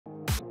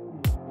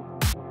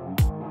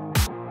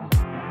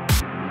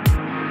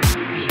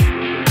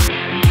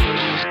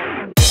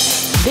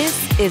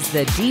is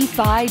the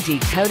DeFi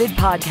Decoded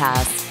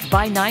podcast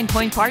by 9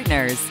 Point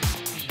Partners.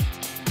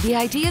 The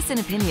ideas and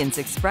opinions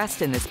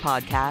expressed in this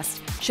podcast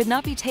should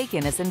not be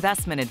taken as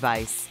investment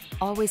advice.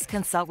 Always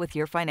consult with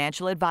your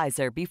financial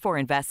advisor before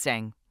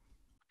investing.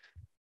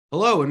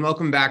 Hello, and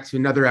welcome back to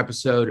another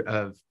episode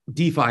of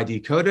DeFi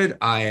Decoded.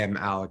 I am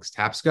Alex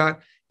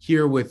Tapscott,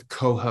 here with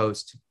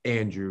co-host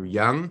Andrew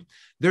Young.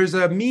 There's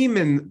a meme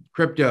in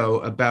crypto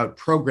about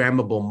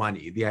programmable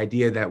money, the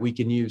idea that we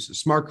can use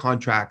smart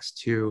contracts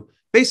to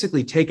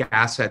basically take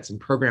assets and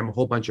program a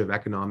whole bunch of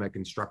economic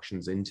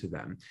instructions into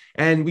them.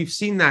 And we've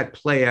seen that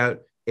play out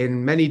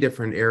in many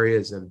different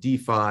areas of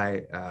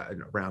DeFi,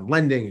 around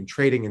lending and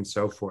trading and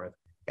so forth.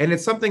 And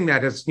it's something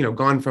that has,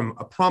 gone from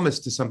a promise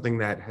to something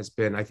that has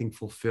been, I think,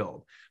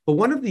 fulfilled. But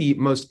one of the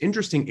most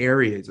interesting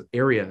areas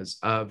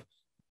of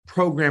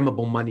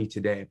programmable money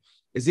today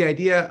is the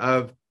idea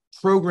of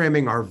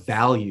programming our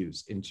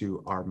values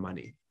into our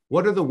money.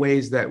 What are the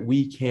ways that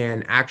we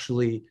can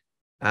actually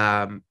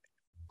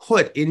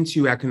put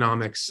into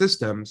economic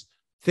systems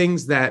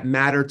things that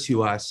matter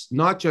to us,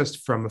 not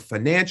just from a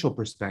financial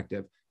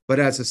perspective,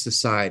 but as a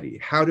society?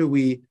 How do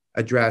we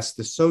address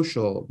the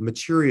social,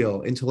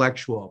 material,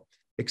 intellectual,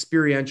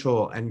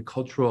 experiential, and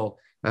cultural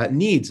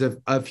needs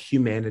of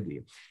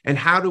humanity? And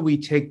how do we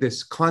take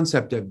this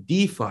concept of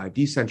DeFi,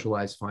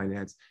 decentralized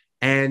finance,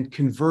 and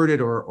convert it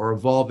or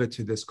evolve it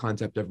to this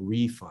concept of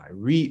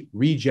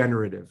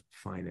regenerative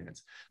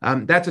finance?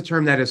 That's a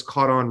term that has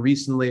caught on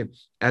recently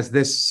as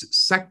this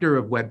sector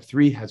of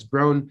Web3 has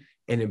grown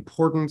in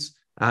importance.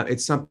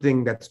 It's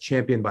something that's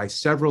championed by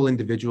several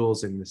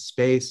individuals in the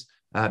space,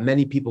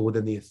 many people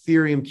within the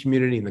Ethereum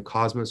community and the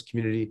Cosmos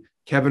community.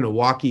 Kevin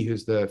Owocki,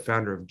 who's the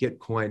founder of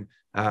Gitcoin,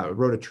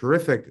 wrote a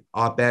terrific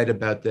op-ed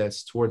about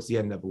this towards the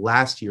end of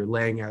last year,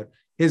 laying out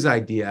his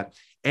idea.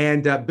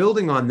 And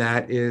building on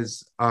that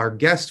is our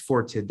guest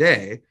for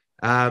today,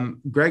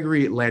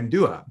 Gregory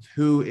Landua,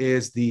 who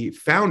is the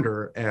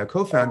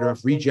co-founder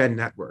of Regen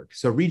Network.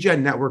 So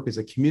Regen Network is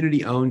a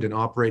community-owned and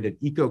operated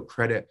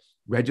eco-credit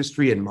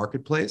registry and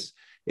marketplace.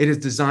 It is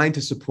designed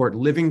to support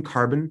living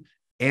carbon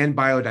and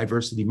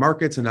biodiversity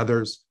markets and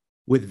others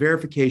with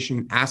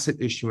verification, asset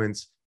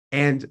issuance,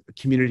 and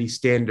community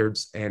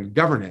standards and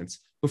governance.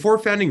 Before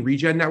founding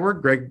Regen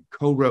Network,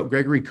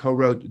 Gregory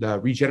co-wrote the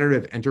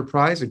Regenerative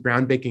Enterprise, a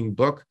groundbreaking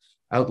book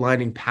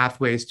outlining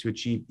pathways to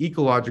achieve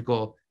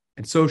ecological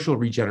and social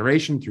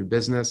regeneration through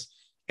business,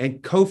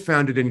 and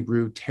co-founded and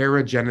grew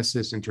Terra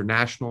Genesis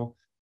International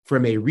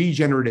from a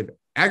regenerative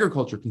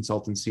agriculture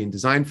consultancy and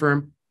design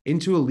firm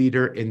into a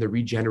leader in the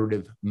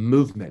regenerative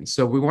movement.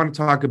 So we want to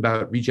talk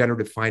about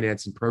regenerative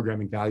finance and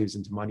programming values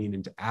into money and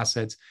into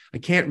assets. I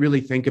can't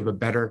really think of a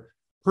better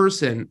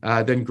person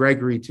than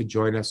Gregory to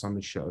join us on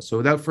the show. So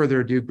without further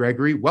ado,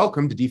 Gregory,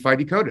 welcome to DeFi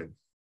Decoded.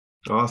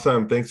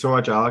 Awesome. Thanks so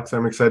much, Alex.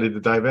 I'm excited to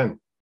dive in.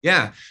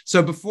 Yeah.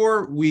 So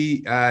before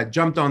we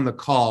jumped on the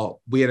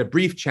call, we had a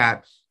brief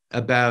chat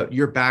about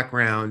your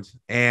background.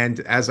 And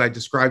as I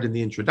described in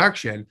the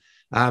introduction,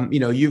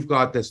 you've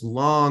got this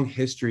long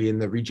history in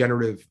the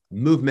regenerative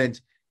movement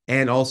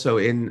and also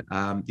in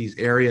these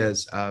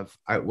areas of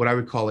what I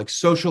would call like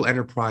social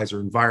enterprise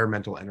or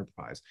environmental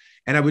enterprise.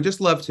 And I would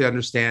just love to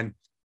understand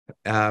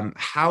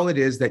how it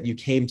is that you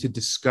came to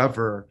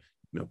discover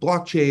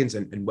blockchains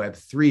and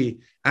Web3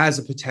 as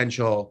a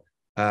potential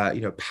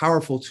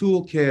powerful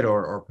toolkit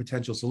or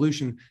potential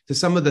solution to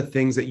some of the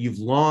things that you've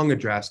long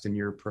addressed in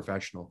your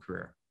professional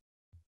career.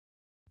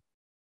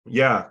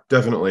 Yeah,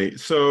 definitely.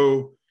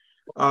 So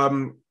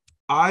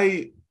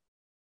I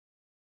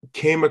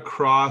came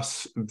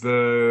across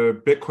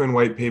the Bitcoin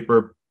white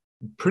paper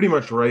pretty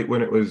much right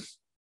when it was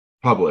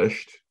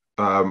published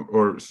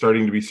or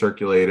starting to be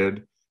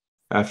circulated,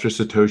 after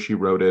Satoshi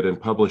wrote it and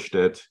published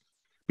it,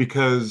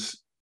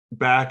 because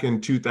back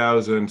in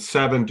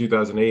 2007,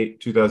 2008,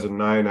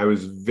 2009, I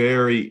was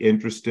very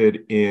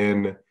interested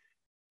in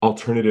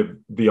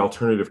the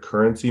alternative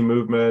currency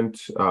movement,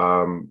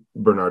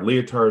 Bernard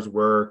Lietaer's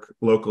work,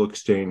 local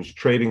exchange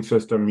trading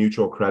system,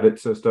 mutual credit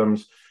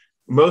systems,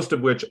 most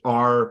of which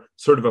are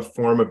sort of a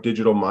form of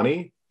digital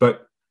money,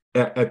 but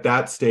at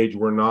that stage,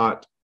 we're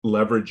not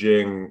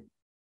leveraging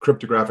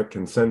cryptographic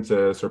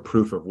consensus or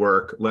proof of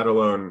work, let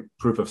alone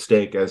proof of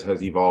stake as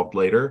has evolved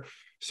later.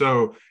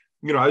 So,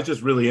 I was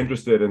just really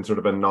interested in sort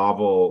of a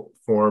novel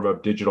form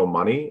of digital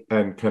money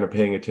and kind of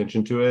paying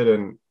attention to it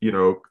and,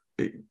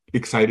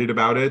 excited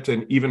about it.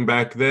 And even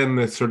back then,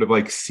 the sort of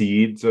like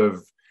seeds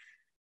of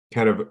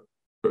kind of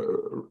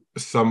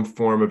some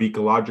form of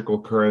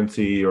ecological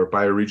currency or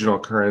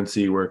bioregional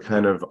currency were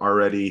kind of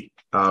already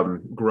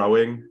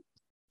growing,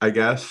 I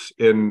guess,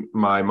 in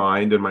my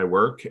mind and my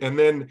work. And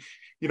then,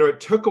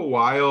 it took a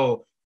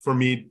while for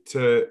me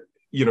to,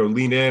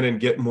 lean in and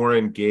get more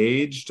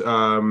engaged.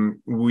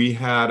 We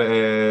had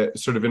a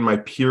sort of in my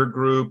peer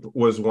group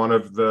was one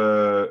of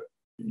the,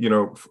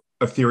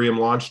 Ethereum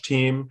launch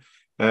team.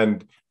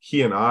 And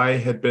he and I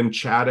had been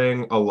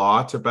chatting a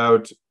lot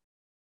about,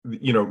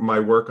 my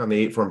work on the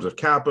 8 forms of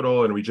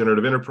capital and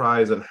regenerative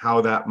enterprise and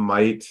how that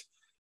might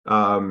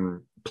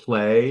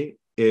play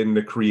in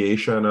the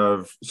creation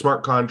of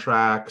smart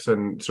contracts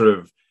and sort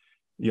of,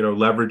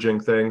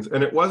 leveraging things.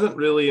 And it wasn't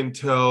really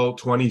until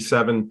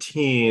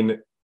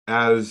 2017,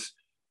 as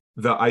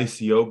the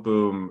ICO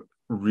boom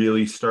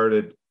really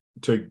started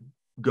to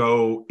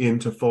go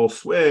into full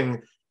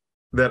swing,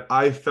 that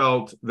I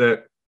felt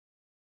that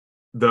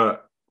the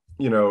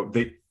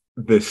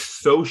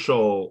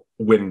social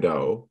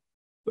window,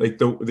 like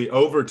the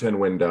Overton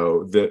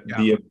window,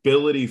 the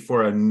ability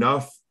for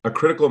a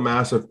critical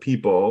mass of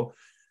people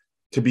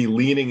to be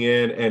leaning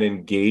in and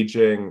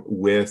engaging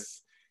with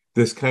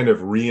this kind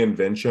of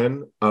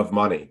reinvention of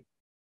money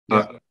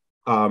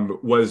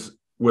was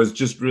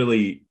just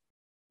really,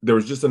 there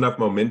was just enough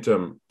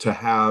momentum to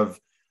have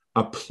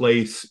a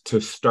place to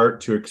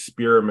start to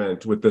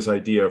experiment with this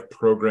idea of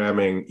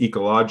programming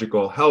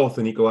ecological health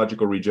and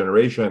ecological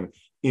regeneration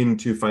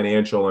into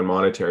financial and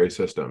monetary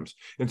systems.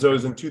 And so it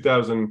was in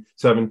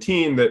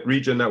 2017 that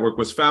Regen Network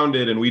was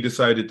founded, and we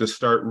decided to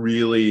start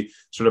really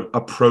sort of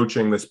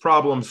approaching this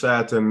problem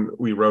set, and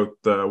we wrote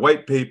the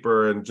white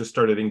paper and just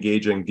started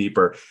engaging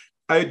deeper.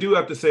 I do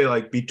have to say,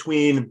 like,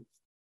 between,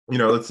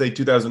 let's say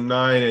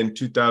 2009 and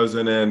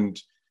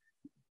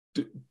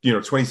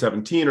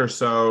 2017 or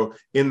so,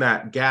 in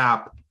that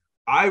gap,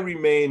 I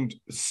remained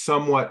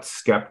somewhat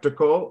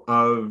skeptical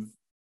of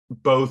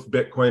both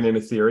Bitcoin and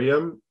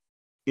Ethereum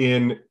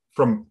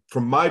from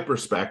my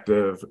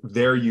perspective,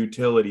 their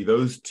utility,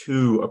 those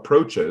two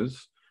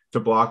approaches to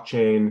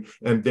blockchain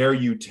and their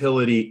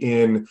utility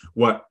in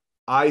what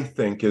I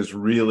think is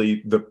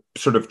really the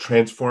sort of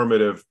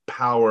transformative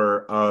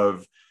power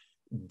of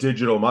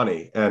digital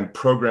money and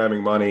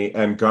programming money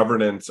and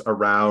governance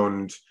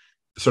around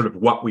sort of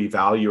what we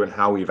value and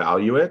how we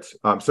value it.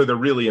 So they're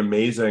really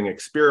amazing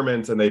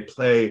experiments, and they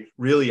play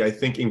really, I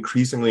think,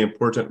 increasingly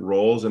important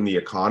roles in the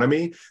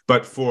economy.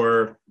 But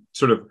for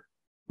sort of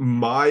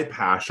my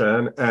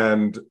passion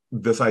and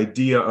this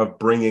idea of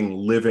bringing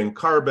living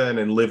carbon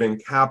and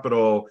living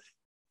capital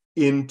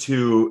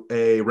into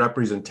a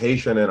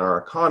representation in our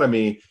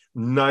economy,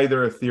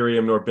 neither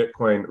Ethereum nor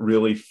Bitcoin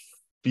really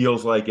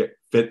feels like it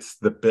fits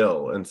the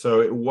bill. And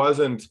so it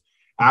wasn't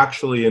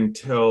actually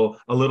until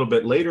a little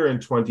bit later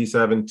in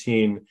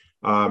 2017,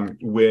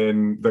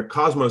 when the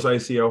Cosmos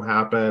ICO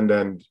happened,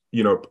 and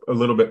a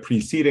little bit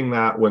preceding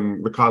that,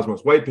 when the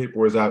Cosmos white paper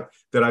was out,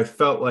 that I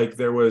felt like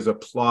there was a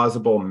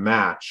plausible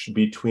match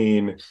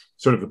between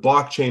sort of the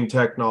blockchain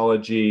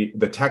technology,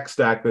 the tech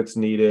stack that's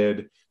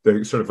needed,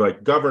 the sort of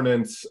like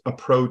governance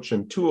approach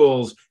and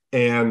tools,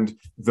 and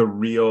the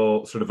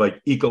real sort of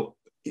like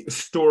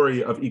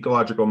story of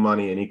ecological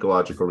money and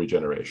ecological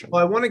regeneration.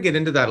 Well, I want to get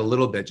into that a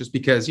little bit, just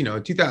because,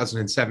 in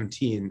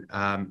 2017,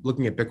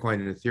 looking at Bitcoin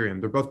and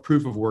Ethereum, they're both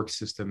proof of work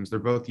systems. They're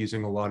both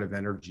using a lot of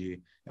energy.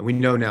 And we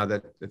know now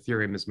that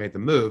Ethereum has made the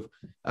move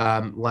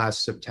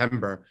last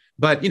September.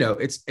 But,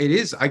 it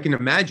is, I can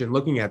imagine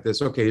looking at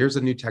this, okay, here's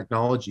a new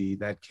technology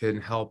that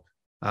can help,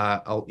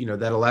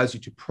 that allows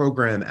you to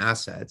program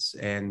assets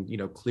and,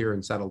 clear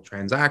and settle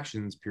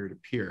transactions peer to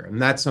peer.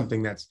 And that's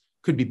something that's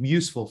could be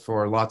useful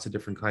for lots of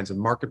different kinds of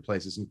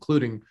marketplaces,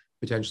 including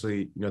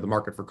potentially, the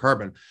market for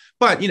carbon.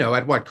 But,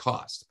 at what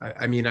cost?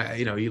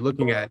 You're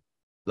looking at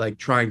like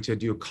trying to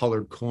do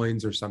colored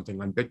coins or something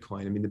on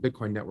Bitcoin. I mean, the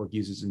Bitcoin network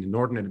uses an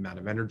inordinate amount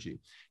of energy.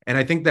 And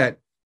I think that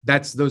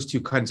those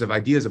two kinds of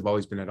ideas have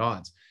always been at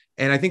odds.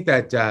 And I think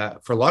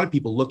that for a lot of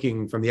people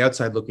looking from the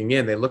outside looking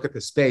in, they look at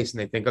the space and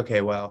they think, okay,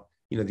 well,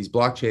 these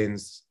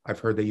blockchains, I've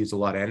heard they use a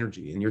lot of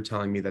energy. And you're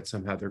telling me that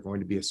somehow they're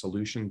going to be a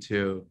solution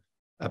to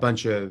a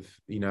bunch of,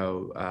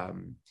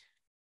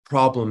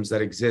 problems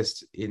that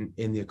exist in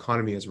the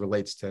economy as it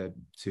relates to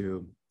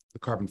the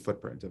carbon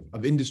footprint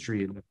of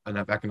industry and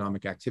of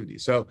economic activity.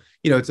 So,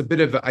 it's a bit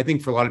of, I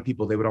think for a lot of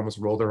people, they would almost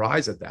roll their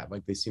eyes at that.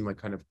 Like they seem like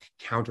kind of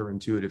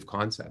counterintuitive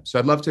concepts. So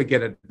I'd love to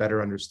get a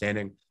better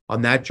understanding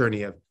on that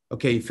journey of,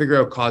 okay, you figure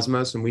out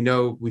Cosmos, and we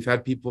know we've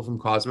had people from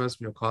Cosmos,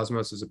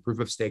 Cosmos is a proof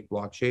of stake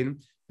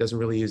blockchain, doesn't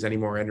really use any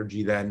more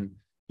energy than,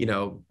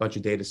 a bunch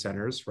of data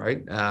centers,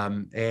 right?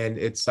 And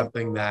it's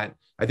something that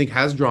I think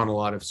has drawn a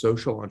lot of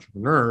social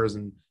entrepreneurs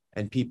and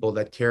people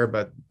that care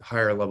about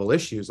higher level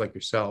issues like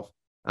yourself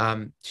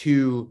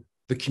to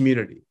the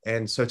community.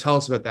 And so tell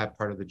us about that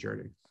part of the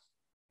journey.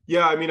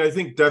 Yeah, I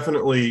think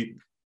definitely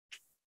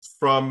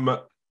from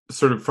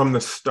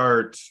the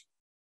start,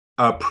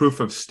 a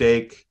proof of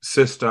stake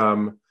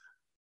system,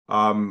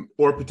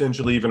 or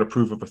potentially even a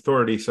proof of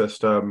authority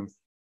system,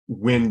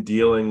 when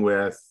dealing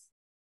with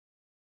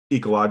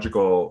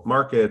ecological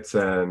markets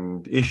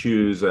and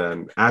issues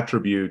and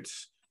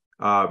attributes,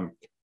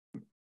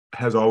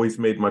 has always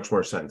made much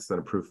more sense than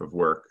a proof of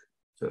work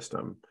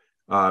system.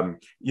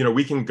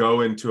 We can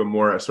go into a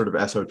more sort of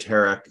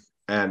esoteric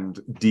and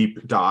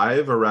deep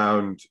dive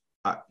around,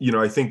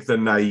 I think the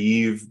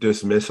naive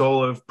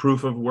dismissal of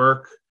proof of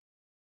work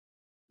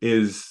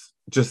is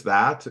just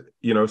that,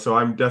 so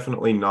I'm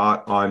definitely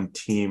not on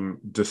team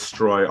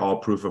destroy all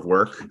proof of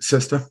work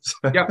systems.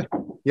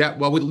 Yeah.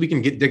 Well, we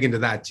can dig into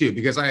that too,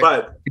 because I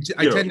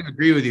tend to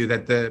agree with you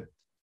that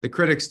the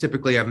critics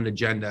typically have an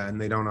agenda, and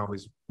they don't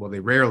always, well, they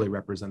rarely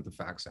represent the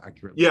facts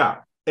accurately. Yeah.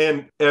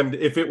 And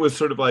if it was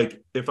sort of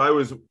like, if I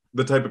was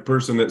the type of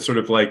person that sort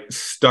of like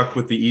stuck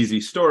with the easy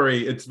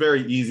story, it's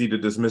very easy to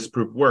dismiss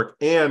proof of work.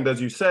 And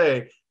as you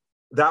say,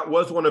 that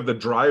was one of the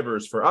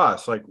drivers for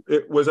us. Like,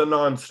 it was a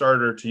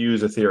non-starter to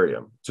use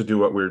Ethereum to do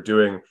what we were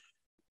doing.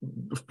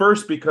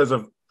 First, because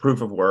of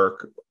proof of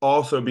work,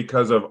 also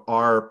because of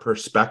our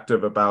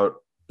perspective about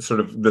sort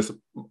of this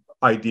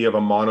idea of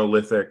a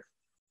monolithic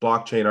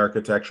blockchain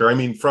architecture. I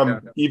mean,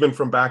 even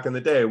from back in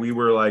the day, we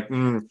were like,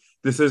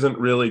 this isn't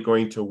really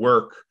going to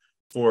work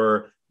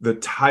for the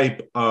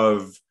type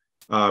of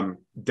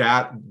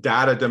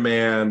data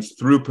demands,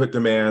 throughput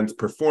demands,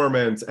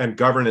 performance, and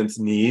governance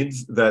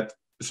needs that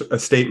a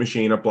state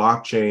machine, a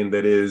blockchain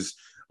that is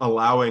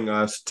allowing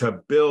us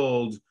to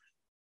build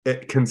a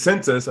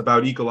consensus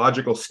about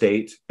ecological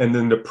state, and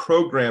then to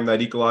program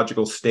that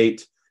ecological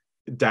state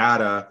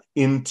data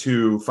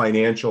into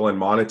financial and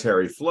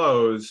monetary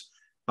flows.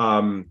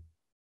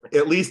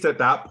 At least at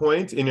that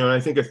point, and I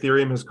think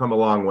Ethereum has come a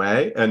long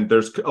way, and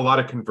there's a lot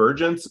of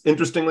convergence,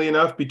 interestingly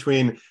enough,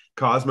 between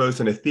Cosmos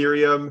and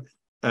Ethereum,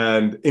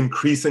 and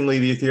increasingly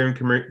the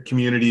Ethereum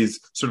community is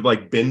sort of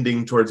like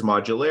bending towards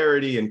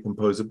modularity and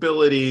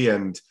composability,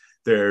 and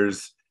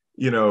there's,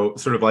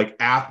 sort of like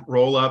app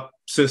roll-up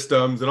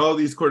systems and all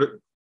these sort of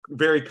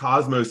very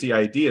Cosmos-y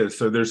ideas.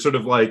 So there's sort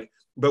of like,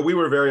 but we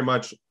were very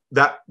much,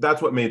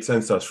 that's what made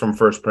sense to us from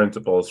first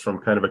principles, from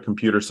kind of a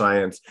computer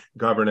science,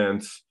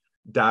 governance,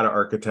 data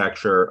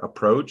architecture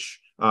approach.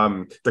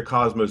 The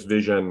Cosmos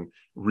vision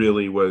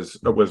really was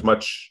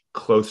much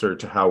closer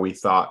to how we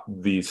thought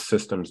these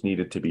systems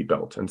needed to be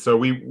built. And so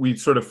we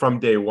sort of, from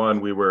day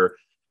one, we were,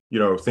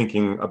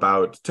 thinking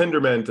about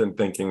Tendermint, and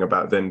thinking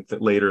about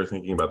later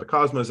thinking about the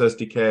Cosmos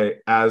SDK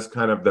as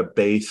kind of the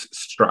base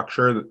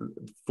structure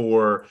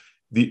for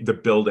the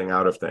building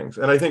out of things.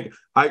 And I think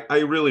I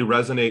really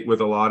resonate with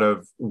a lot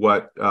of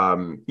what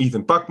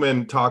Ethan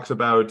Buckman talks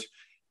about.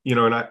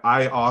 And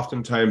I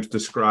oftentimes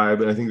describe,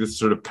 and I think this is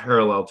sort of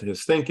parallel to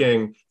his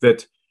thinking,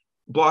 that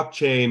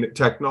blockchain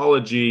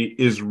technology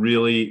is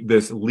really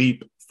this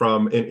leap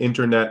from an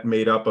internet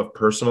made up of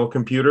personal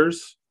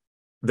computers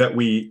that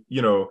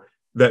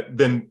that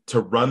then to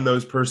run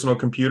those personal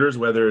computers,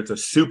 whether it's a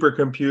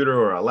supercomputer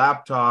or a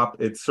laptop,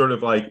 it's sort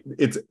of like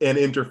it's an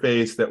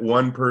interface that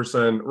one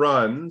person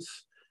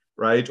runs,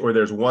 right? Or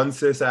there's one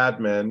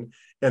sysadmin,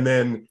 and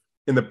then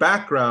in the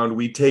background,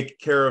 we take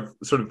care of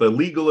sort of the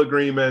legal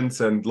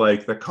agreements and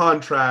like the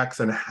contracts,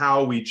 and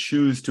how we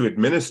choose to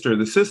administer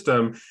the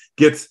system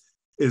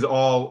is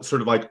all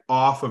sort of like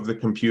off of the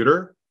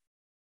computer,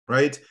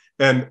 right?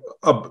 And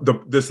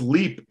this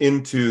leap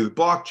into the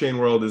blockchain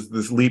world is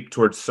this leap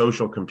towards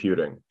social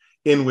computing,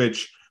 in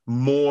which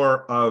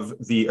more of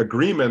the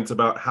agreements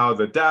about how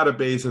the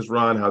database is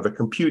run, how the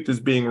compute is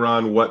being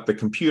run, what the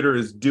computer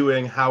is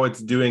doing, how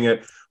it's doing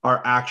it,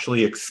 are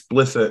actually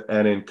explicit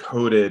and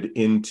encoded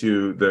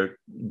into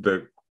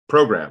the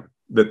program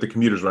that the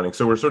computer is running.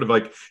 So we're sort of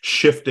like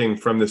shifting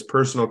from this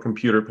personal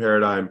computer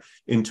paradigm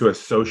into a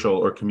social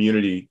or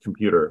community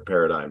computer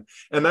paradigm.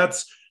 And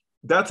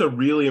that's a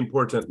really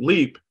important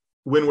leap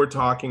when we're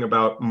talking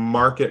about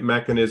market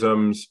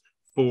mechanisms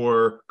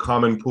for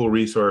common pool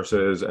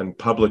resources and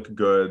public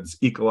goods,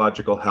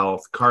 ecological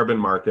health, carbon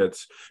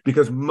markets,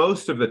 because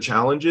most of the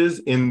challenges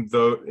in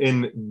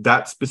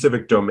that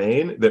specific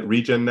domain that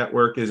Regen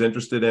Network is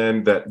interested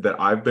in, that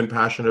I've been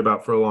passionate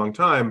about for a long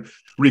time,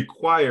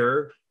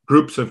 require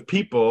groups of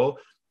people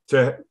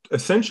to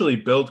essentially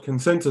build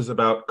consensus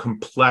about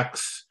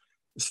complex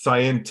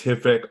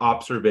scientific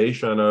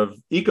observation of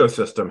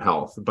ecosystem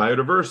health,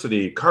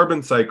 biodiversity,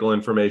 carbon cycle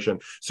information.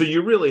 So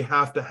you really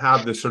have to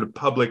have this sort of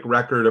public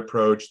record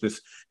approach,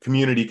 this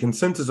community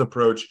consensus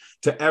approach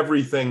to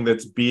everything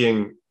that's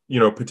being,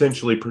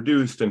 potentially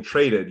produced and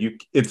traded.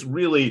 It's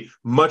really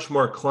much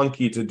more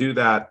clunky to do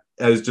that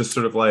as just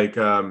sort of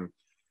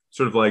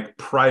like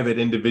private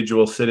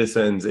individual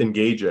citizens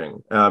engaging.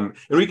 And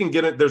we can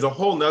get it. There's a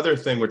whole nother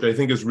thing, which I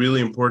think is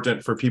really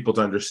important for people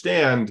to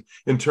understand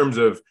in terms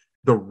of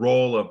the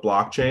role of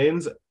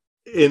blockchains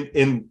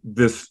in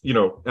this,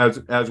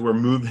 as we're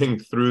moving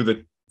through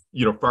the,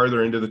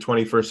 farther into the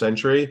 21st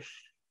century,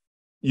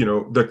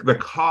 the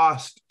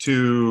cost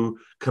to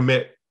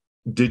commit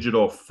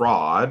digital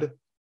fraud,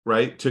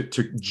 right, to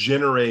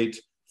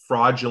generate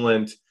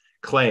fraudulent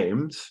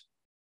claims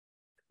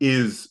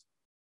is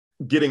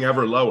getting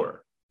ever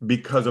lower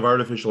because of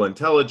artificial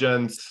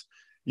intelligence.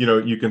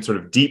 You can sort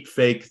of deep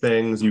fake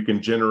things, you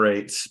can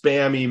generate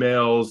spam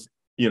emails,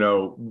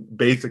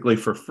 basically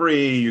for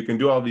free. You can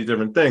do all these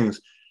different things.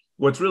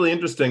 What's really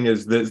interesting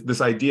is this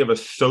idea of a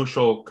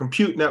social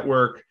compute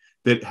network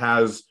that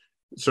has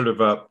sort of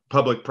a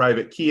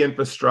public-private key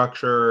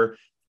infrastructure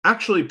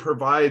actually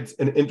provides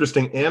an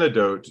interesting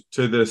antidote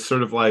to this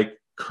sort of like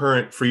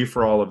current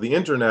free-for-all of the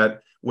internet,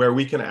 where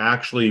we can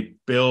actually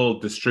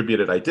build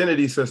distributed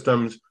identity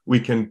systems. We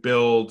can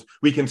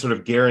sort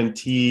of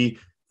guarantee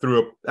through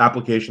an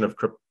application of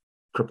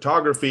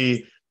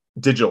cryptography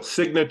digital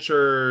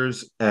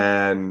signatures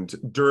and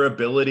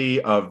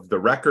durability of the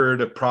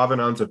record of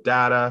provenance of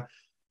data.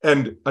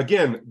 And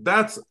again,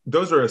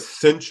 those are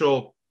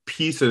essential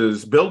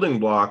pieces, building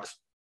blocks.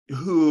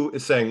 Who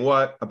is saying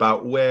what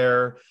about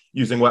where,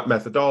 using what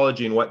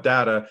methodology and what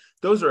data?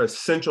 Those are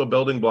essential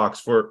building blocks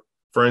for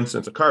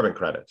instance, a carbon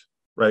credit,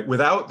 right?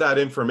 Without that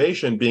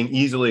information being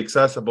easily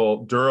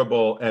accessible,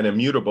 durable, and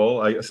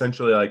immutable,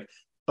 essentially like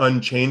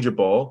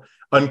unchangeable,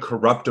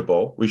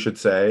 uncorruptible, we should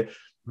say,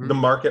 the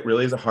market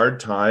really has a hard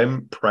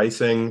time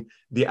pricing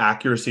the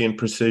accuracy and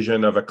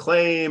precision of a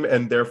claim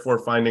and therefore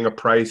finding a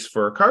price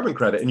for a carbon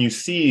credit. And you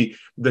see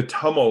the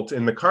tumult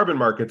in the carbon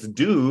markets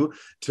due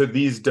to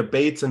these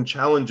debates and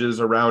challenges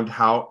around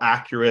how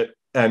accurate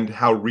and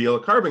how real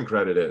a carbon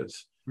credit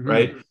is,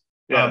 right?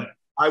 Yeah.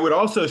 I would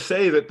also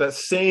say that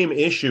same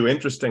issue,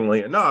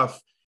 interestingly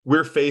enough,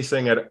 we're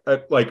facing at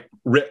like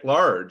writ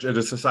large at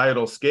a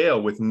societal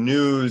scale with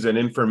news and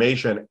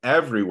information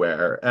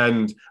everywhere.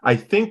 And I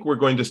think we're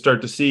going to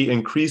start to see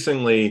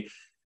increasingly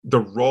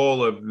the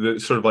role of the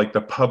sort of like the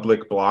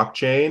public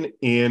blockchain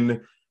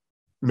in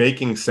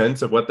making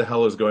sense of what the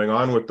hell is going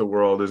on with the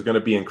world is going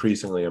to be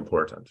increasingly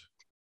important.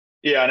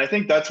 Yeah, and I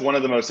think that's one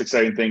of the most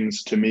exciting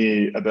things to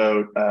me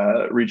about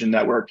Regen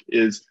Network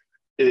is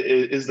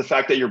the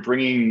fact that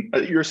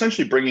you're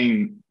essentially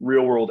bringing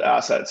real world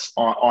assets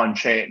on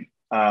chain.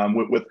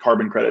 With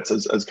carbon credits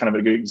as kind of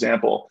a good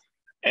example.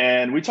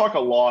 And we talk a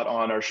lot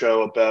on our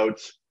show about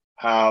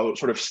how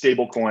sort of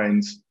stable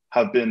coins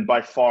have been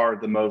by far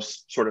the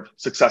most sort of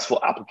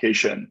successful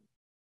application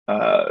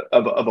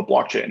of a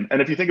blockchain.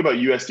 And if you think about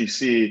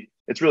USDC,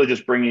 it's really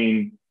just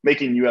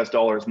making US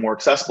dollars more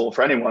accessible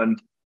for anyone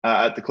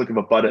at the click of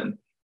a button.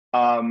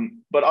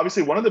 But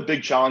obviously one of the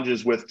big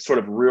challenges with sort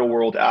of real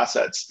world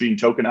assets being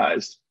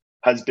tokenized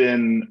has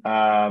been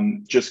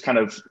just kind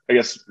of, I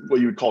guess, what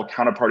you would call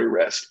counterparty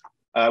risk.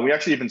 We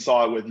actually even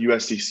saw it with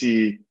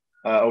USDC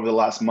over the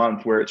last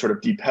month where it sort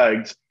of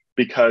depegged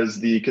because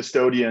the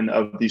custodian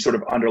of the sort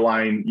of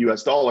underlying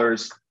US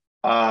dollars,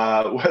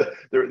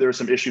 there were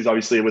some issues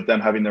obviously with them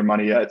having their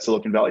money at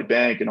Silicon Valley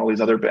Bank and all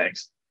these other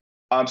banks.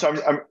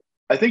 So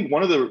I think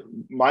one of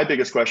my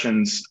biggest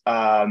questions,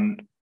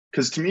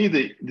 because to me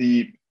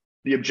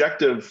the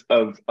objective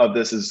of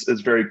this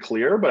is very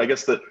clear, but I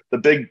guess the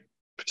big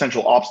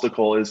potential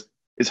obstacle is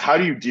how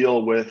do you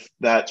deal with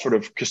that sort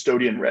of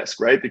custodian risk,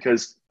 right?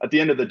 Because at the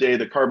end of the day,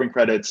 the carbon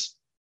credits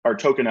are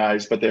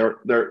tokenized, but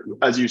they're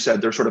as you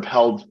said, they're sort of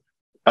held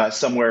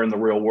somewhere in the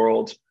real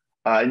world.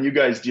 And you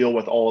guys deal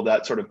with all of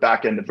that sort of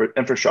back end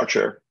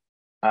infrastructure,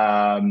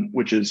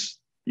 which is,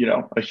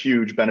 a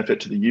huge benefit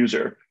to the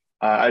user.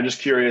 I'm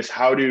just curious,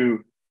 how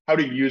do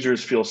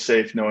users feel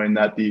safe knowing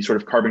that the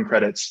sort of carbon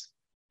credits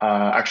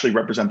actually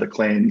represent the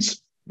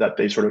claims that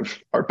they sort of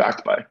are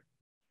backed by?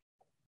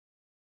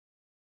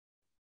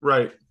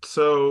 Right.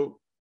 So,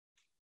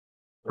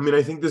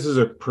 I think this is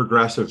a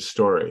progressive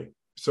story.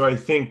 So I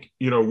think,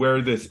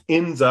 where this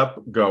ends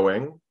up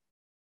going,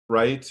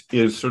 right,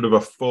 is sort of a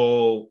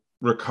full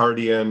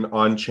Ricardian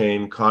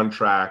on-chain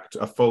contract,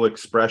 a full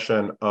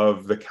expression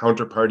of the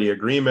counterparty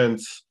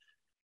agreements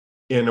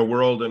in a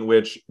world in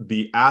which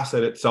the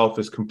asset itself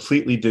is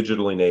completely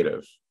digitally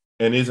native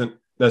and isn't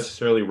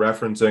necessarily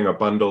referencing a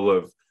bundle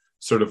of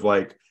sort of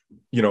like,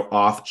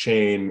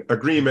 off-chain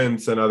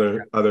agreements and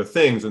other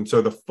things. And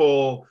so the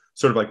full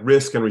sort of like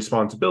risk and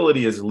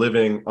responsibility is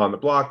living on the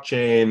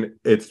blockchain.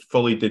 It's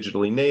fully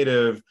digitally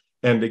native.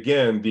 And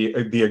again,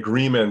 the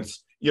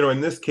agreements,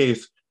 in this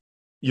case,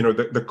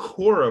 the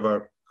core of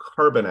a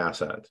carbon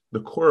asset,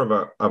 the core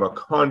of a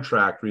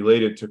contract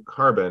related to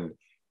carbon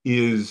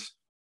is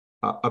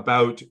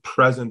about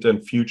present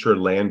and future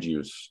land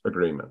use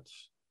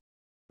agreements,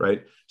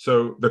 right?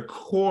 So the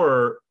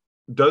core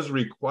does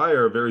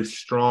require very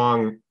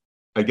strong,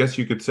 I guess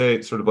you could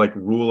say, sort of like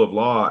rule of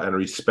law and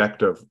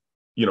respect of,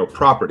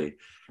 property.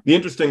 The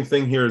interesting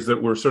thing here is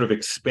that we're sort of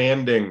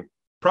expanding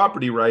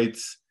property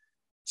rights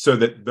so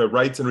that the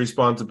rights and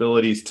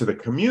responsibilities to the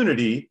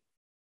community,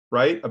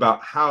 right,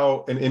 about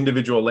how an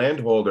individual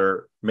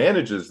landholder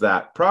manages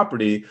that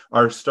property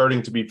are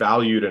starting to be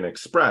valued and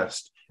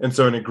expressed. And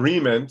so an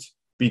agreement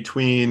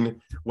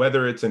between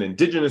whether it's an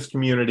indigenous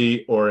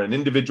community or an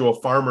individual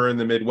farmer in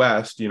the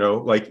Midwest,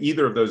 like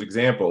either of those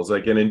examples,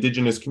 like an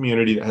indigenous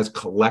community that has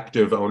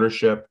collective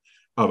ownership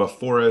of a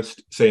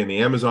forest, say in the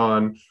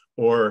Amazon,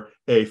 or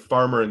a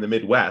farmer in the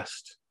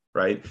Midwest,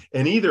 right?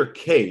 In either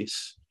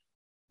case,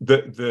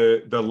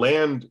 the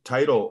land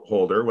title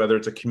holder, whether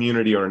it's a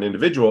community or an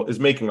individual, is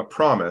making a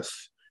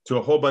promise to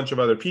a whole bunch of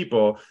other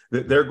people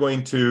that they're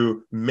going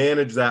to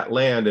manage that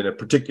land in a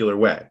particular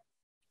way.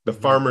 The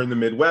farmer in the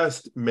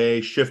Midwest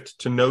may shift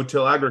to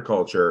no-till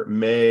agriculture,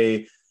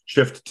 may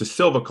shift to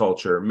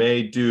silviculture,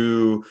 may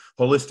do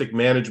holistic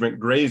management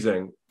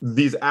grazing,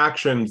 these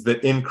actions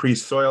that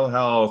increase soil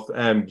health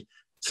and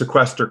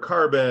sequester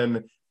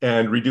carbon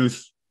and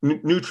reduce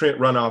nutrient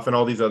runoff and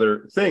all these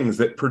other things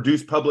that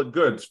produce public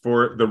goods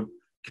for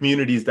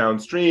communities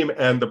downstream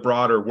and the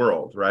broader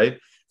world, right?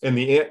 In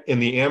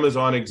the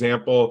Amazon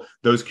example,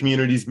 those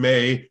communities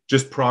may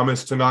just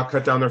promise to not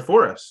cut down their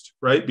forest,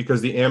 right?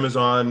 Because the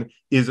Amazon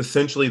is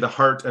essentially the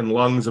heart and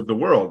lungs of the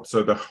world.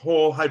 So the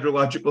whole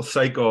hydrological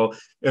cycle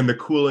and the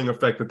cooling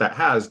effect that that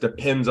has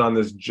depends on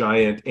this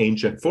giant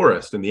ancient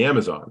forest in the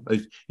Amazon.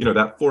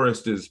 That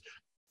forest is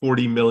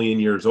 40 million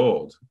years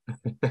old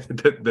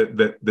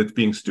that's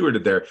being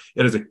stewarded there.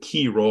 It has a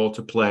key role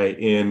to play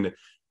in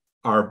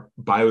our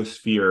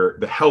biosphere,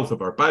 the health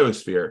of our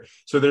biosphere.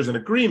 So there's an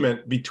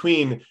agreement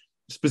between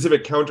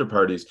specific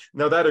counterparties.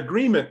 Now that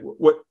agreement,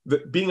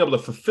 being able to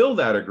fulfill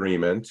that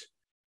agreement,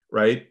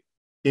 right,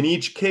 in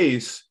each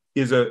case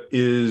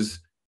is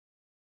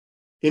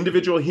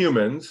individual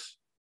humans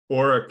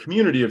or a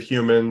community of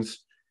humans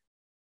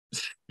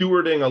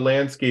stewarding a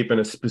landscape in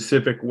a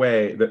specific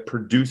way that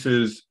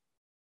produces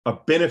a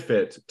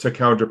benefit to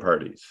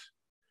counterparties.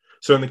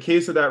 So in the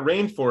case of that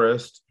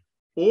rainforest,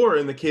 or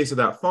in the case of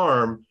that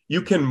farm,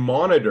 you can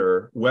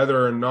monitor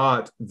whether or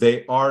not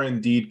they are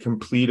indeed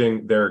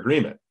completing their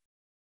agreement,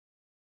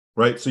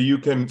 right? So you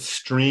can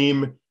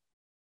stream,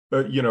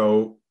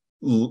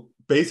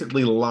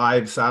 basically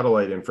live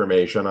satellite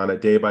information on a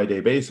day-by-day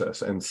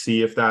basis and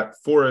see if that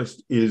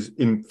forest is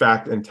in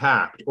fact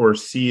intact, or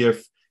see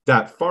if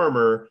that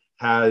farmer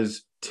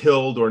has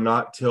tilled or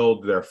not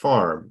tilled their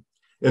farm.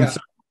 And so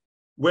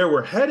where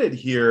we're headed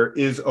here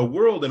is a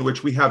world in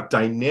which we have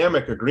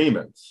dynamic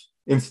agreements,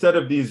 instead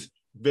of these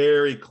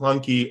very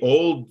clunky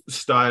old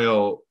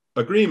style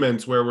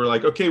agreements where we're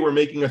like, okay, we're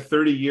making a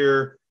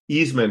 30-year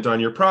easement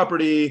on your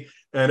property,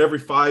 and every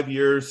 5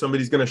 years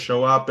somebody's going to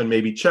show up and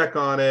maybe check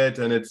on it,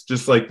 and it's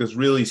just like this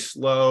really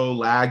slow,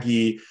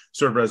 laggy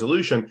sort of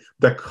resolution.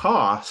 The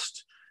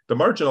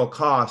marginal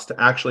cost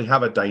to actually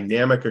have a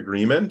dynamic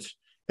agreement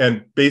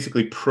and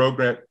basically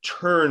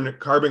turn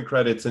carbon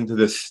credits into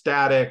this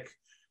static,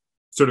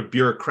 sort of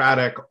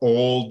bureaucratic,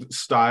 old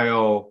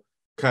style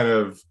kind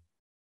of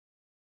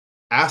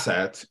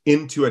asset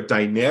into a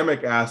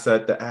dynamic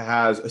asset that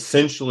has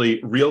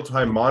essentially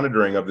real-time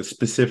monitoring of the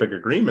specific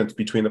agreements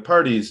between the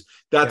parties.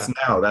 That's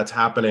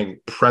happening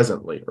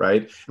presently,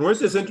 right? And where's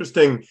this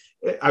interesting,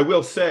 I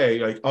will say,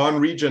 like on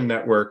Regen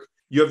Network,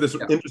 you have this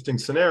interesting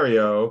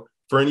scenario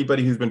for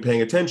anybody who's been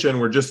paying attention.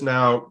 We're just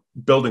now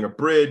building a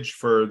bridge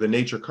for the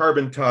Nature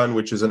Carbon Ton,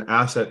 which is an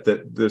asset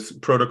that this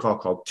protocol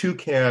called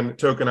Toucan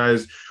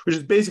tokenized, which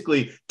is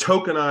basically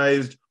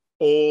tokenized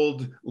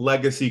old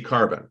legacy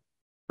carbon.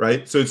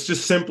 Right. So it's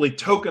just simply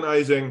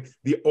tokenizing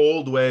the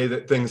old way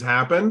that things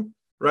happen,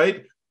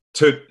 right,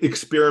 to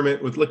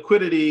experiment with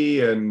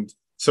liquidity and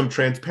some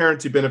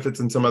transparency benefits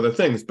and some other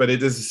things. But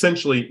it is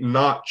essentially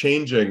not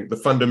changing the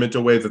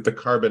fundamental way that the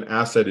carbon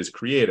asset is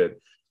created.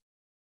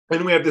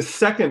 And we have the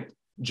second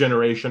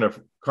generation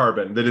of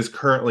carbon that is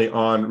currently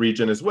on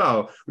Regen as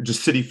well, which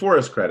is city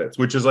forest credits,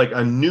 which is like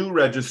a new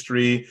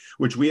registry,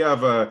 which we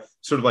have a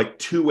sort of like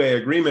two-way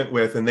agreement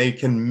with, and they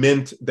can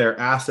mint their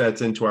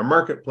assets into our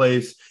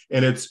marketplace.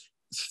 And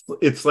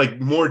it's like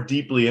more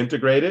deeply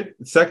integrated.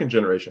 Second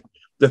generation.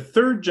 The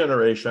third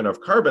generation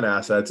of carbon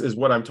assets is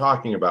what I'm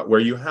talking about, where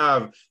you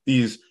have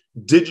these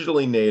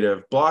digitally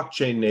native,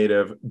 blockchain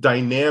native,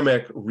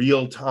 dynamic,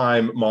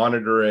 real-time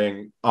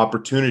monitoring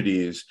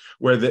opportunities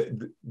where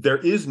there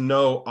is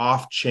no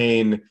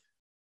off-chain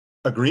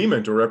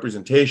agreement or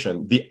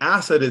representation. The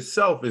asset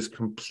itself is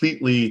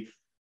completely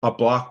a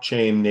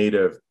blockchain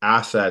native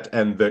asset,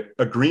 and the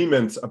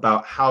agreements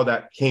about how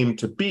that came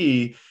to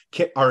be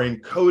are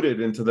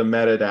encoded into the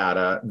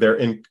metadata. They're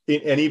and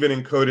even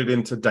encoded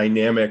into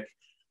dynamic,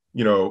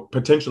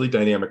 potentially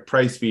dynamic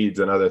price feeds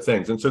and other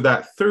things. And so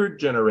that third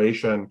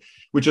generation,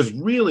 which is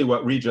really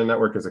what Regen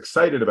Network is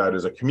excited about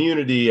as a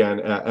community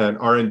and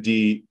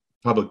R&D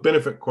Public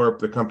Benefit Corp,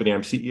 the company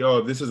I'm CEO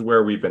of, this is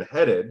where we've been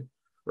headed,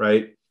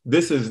 right?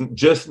 This is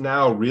just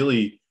now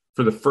really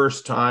for the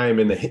first time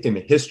in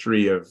the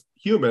history of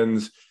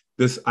humans,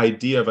 this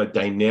idea of a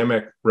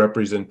dynamic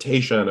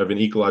representation of an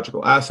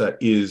ecological asset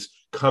is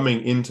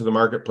coming into the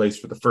marketplace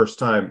for the first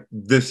time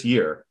this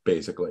year,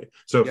 basically.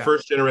 So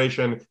first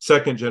generation,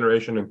 second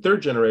generation, and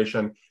third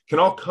generation can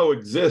all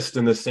coexist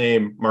in the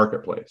same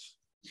marketplace.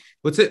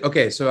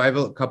 Okay, so I have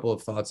a couple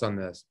of thoughts on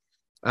this.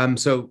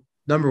 So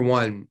number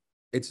one,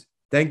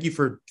 thank you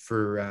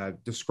for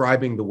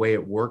describing the way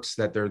it works,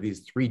 that there are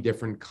these three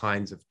different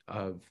kinds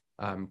of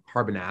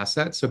carbon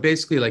assets. So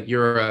basically, like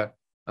you're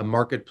a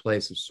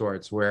marketplace of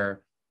sorts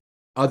where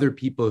other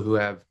people who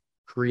have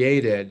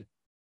created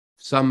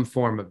some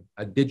form of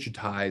a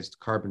digitized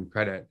carbon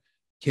credit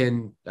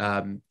can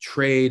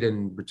trade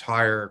and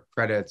retire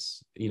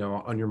credits,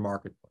 on your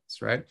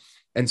marketplace, right?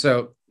 And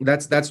so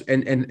that's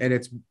and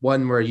it's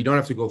one where you don't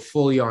have to go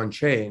fully on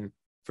chain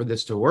for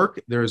this to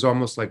work. There's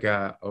almost like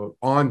a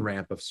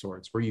on-ramp of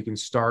sorts where you can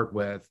start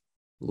with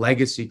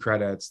legacy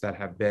credits that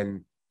have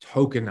been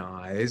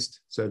tokenized,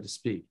 so to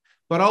speak.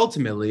 But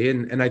ultimately,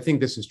 and I think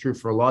this is true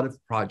for a lot of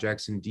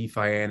projects in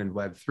DeFi and in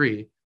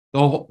Web3,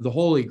 the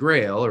holy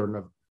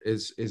grail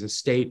is a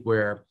state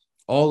where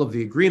all of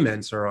the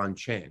agreements are on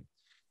chain.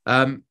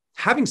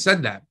 Having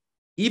said that,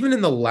 even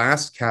in the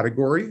last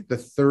category, the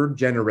third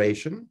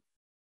generation,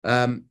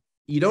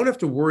 you don't have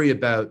to worry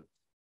about,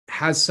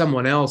 has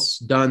someone else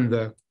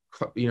done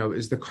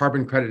is the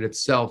carbon credit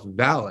itself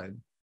valid?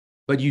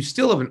 But you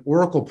still have an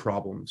Oracle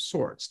problem of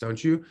sorts,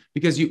 don't you?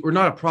 Because or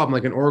not a problem,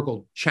 like an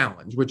Oracle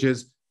challenge, which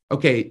is,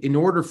 okay, in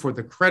order for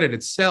the credit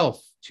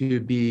itself to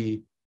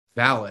be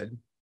valid,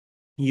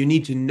 you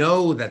need to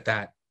know that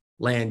that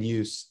land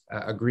use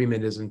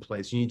agreement is in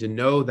place. You need to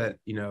know that,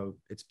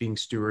 it's being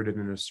stewarded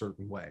in a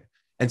certain way.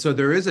 And so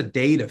there is a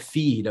data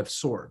feed of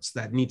sorts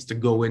that needs to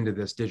go into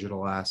this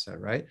digital asset,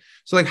 right?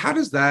 So like, how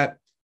does that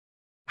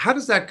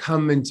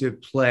come into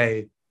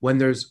play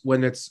when I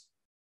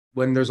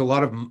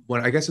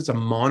guess it's a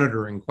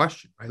monitoring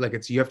question, right?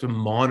 Like you have to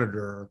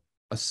monitor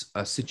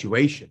a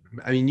situation.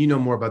 I mean, you know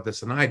more about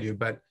this than I do,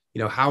 but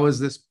how is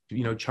this,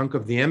 chunk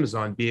of the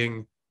Amazon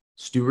being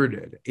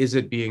stewarded? Is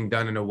it being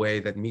done in a way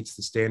that meets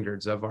the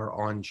standards of our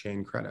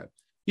on-chain credit?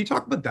 Can you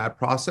talk about that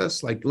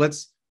process? Like,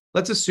 let's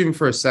assume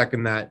for a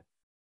second that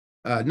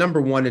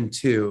number 1 and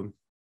 2,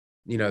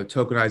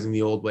 tokenizing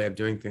the old way of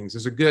doing things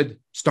is a good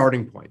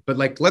starting point. But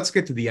like, let's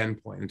get to the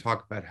end point and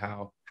talk about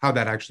how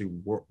that actually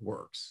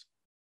works.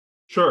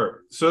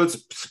 Sure. So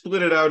let's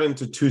split it out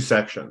into 2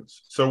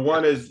 sections. So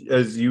one is,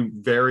 as you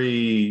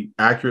very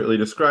accurately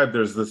described,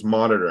 there's this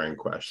monitoring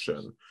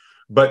question.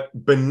 But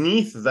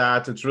beneath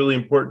that, it's really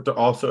important to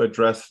also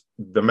address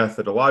the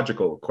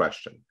methodological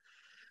question.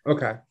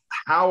 Okay.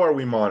 How are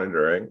we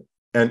monitoring?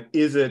 And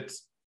is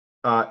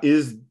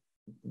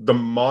the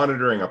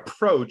monitoring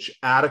approach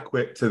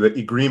adequate to the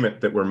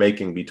agreement that we're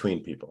making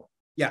between people?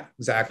 Yeah,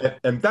 exactly.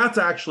 And that's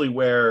actually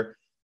where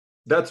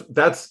that's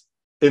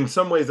in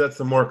some ways, that's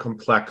the more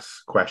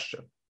complex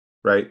question,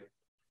 right?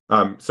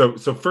 So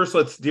first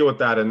let's deal with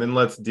that, and then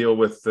let's deal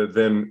with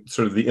then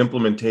sort of the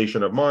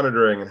implementation of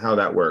monitoring and how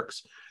that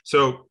works.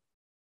 So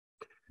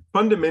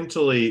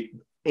fundamentally,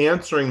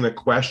 answering the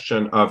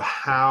question of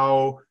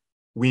how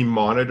we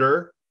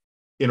monitor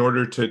in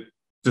order to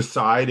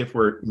decide if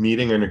we're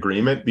meeting an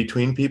agreement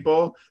between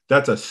people,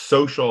 that's a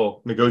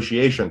social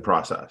negotiation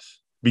process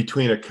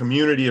between a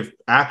community of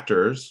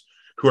actors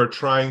who are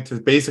trying to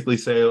basically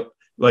say,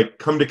 like,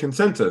 come to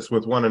consensus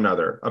with one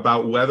another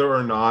about whether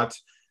or not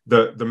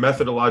the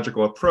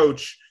methodological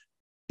approach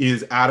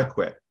is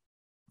adequate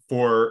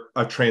for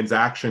a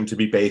transaction to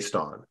be based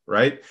on,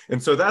 right?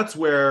 And so that's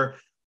where,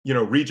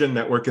 Regen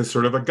Network is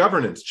sort of a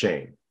governance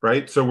chain,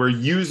 right? So we're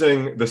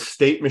using the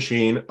state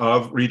machine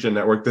of Regen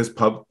Network, this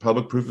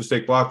public proof of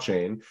stake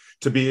blockchain,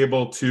 to be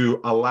able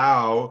to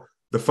allow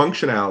the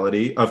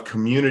functionality of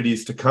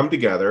communities to come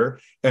together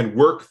and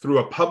work through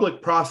a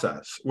public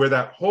process where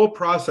that whole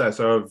process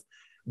of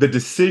the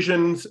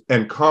decisions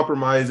and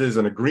compromises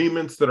and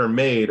agreements that are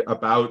made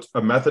about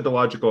a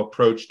methodological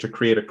approach to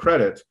create a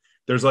credit,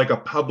 there's like a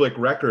public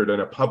record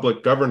and a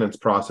public governance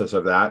process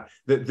of that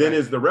then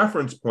is the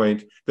reference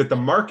point that the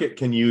market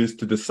can use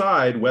to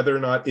decide whether or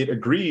not it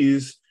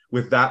agrees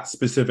with that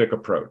specific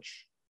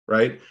approach,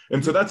 right?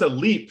 And so that's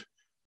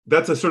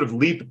a sort of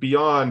leap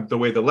beyond the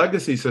way the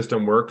legacy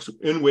system works,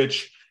 in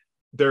which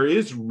there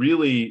is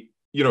really,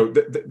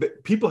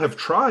 people have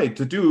tried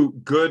to do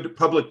good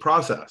public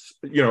process.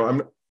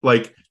 I'm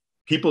like,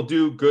 people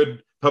do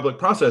good public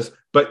process,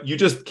 but you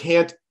just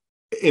can't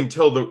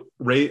until the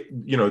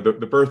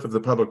birth of the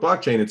public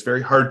blockchain. It's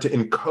very hard to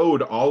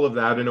encode all of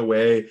that in a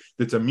way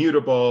that's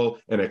immutable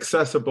and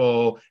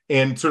accessible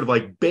and sort of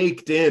like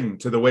baked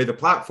into the way the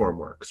platform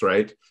works,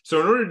 right?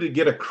 So in order to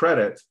get a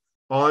credit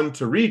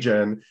onto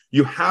Regen,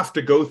 you have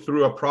to go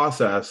through a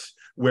process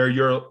where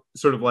you're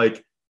sort of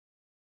like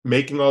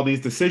making all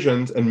these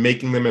decisions and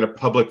making them in a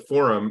public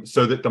forum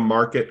so that the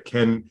market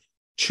can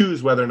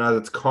choose whether or not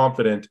it's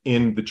confident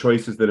in the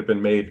choices that have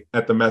been made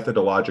at the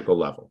methodological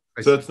level.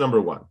 So that's number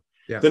 1.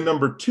 Yeah. Then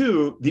number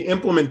 2, the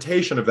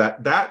implementation of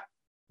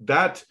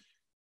that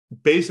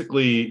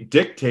basically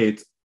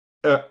dictates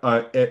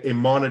a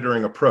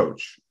monitoring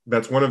approach.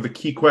 That's one of the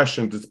key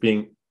questions that's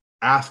being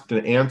asked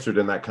and answered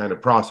in that kind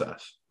of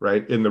process,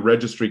 right? In the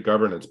registry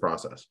governance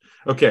process.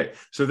 Okay,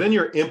 so then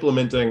you're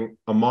implementing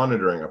a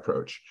monitoring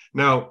approach.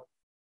 Now,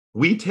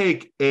 we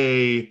take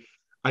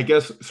I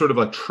guess, sort of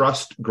a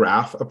trust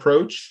graph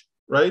approach,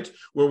 right?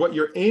 Where what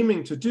you're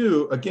aiming to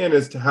do, again,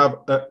 is to have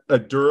a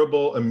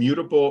durable,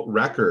 immutable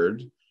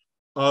record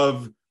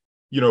of,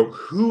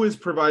 who is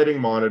providing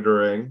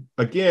monitoring,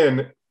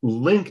 again,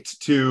 linked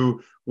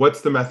to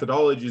what's the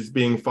methodologies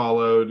being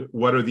followed,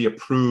 what are the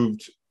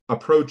approved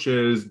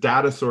approaches,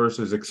 data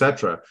sources, et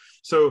cetera.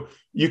 So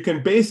you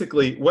can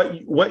basically,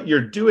 what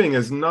you're doing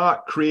is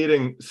not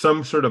creating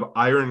some sort of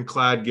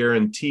ironclad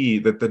guarantee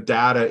that the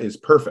data is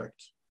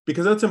perfect,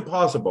 because that's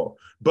impossible,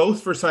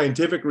 both for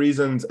scientific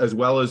reasons as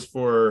well as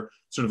for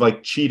sort of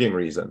like cheating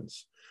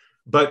reasons.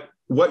 But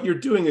what you're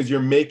doing is you're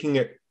making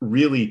it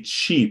really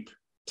cheap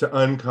to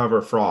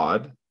uncover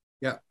fraud,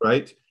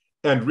 right?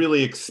 And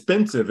really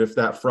expensive if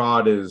that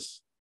fraud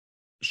is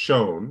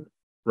shown,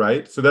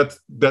 right? So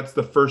that's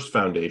the first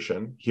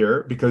foundation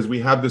here, because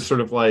we have this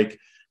sort of like,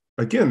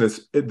 again,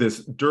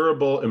 this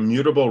durable,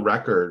 immutable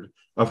record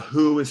of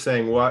who is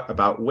saying what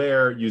about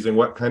where, using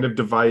what kind of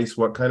device,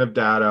 what kind of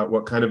data,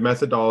 what kind of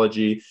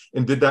methodology,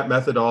 and is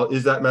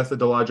that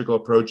methodological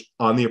approach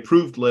on the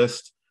approved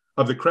list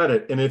of the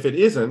credit? And if it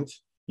isn't,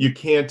 you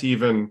can't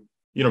even,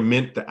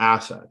 mint the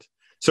asset.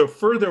 So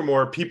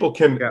furthermore, people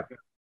can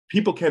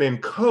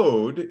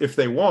encode, if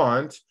they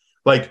want,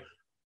 like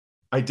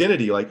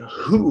identity, like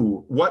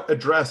what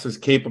address is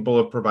capable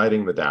of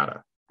providing the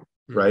data,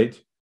 right?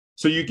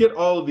 So you get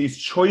all of these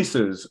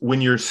choices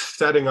when you're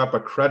setting up a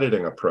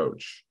crediting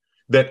approach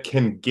that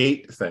can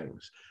gate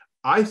things.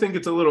 I think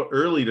it's a little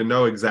early to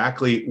know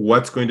exactly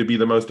what's going to be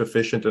the most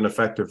efficient and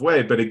effective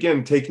way. But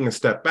again, taking a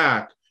step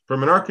back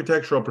from an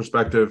architectural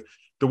perspective,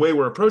 the way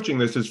we're approaching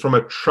this is from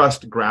a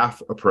trust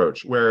graph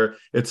approach, where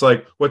it's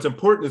like, what's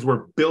important is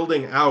we're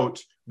building out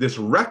this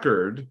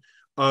record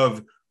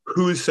of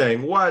who's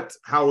saying what,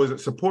 how is it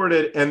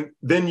supported, and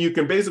then you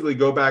can basically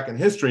go back in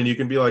history and you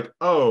can be like,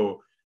 oh,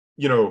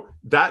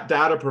 that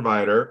data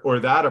provider or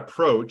that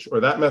approach or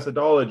that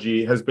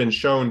methodology has been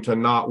shown to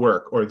not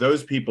work, or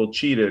those people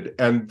cheated.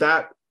 And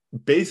that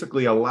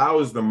basically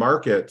allows the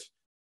market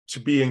to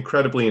be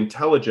incredibly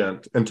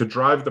intelligent and to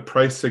drive the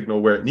price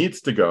signal where it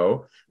needs to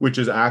go, which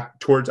is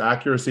towards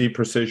accuracy,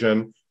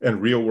 precision,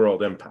 and real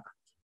world impact.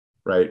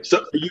 Right.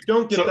 So you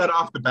don't get that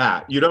off the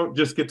bat. You don't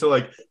just get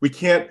to we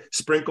can't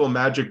sprinkle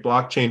magic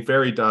blockchain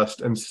fairy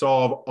dust and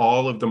solve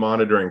all of the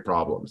monitoring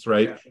problems.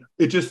 Right.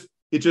 Yeah.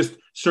 It just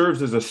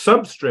serves as a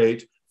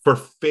substrate for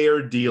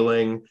fair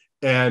dealing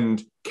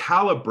and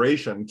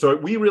calibration. So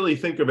we really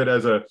think of it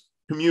as a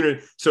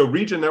community. So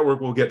Regen Network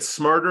will get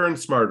smarter and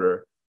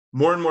smarter,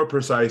 more and more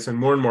precise and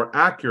more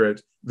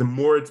accurate, the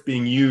more it's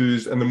being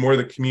used and the more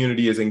the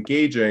community is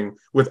engaging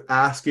with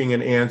asking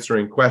and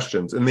answering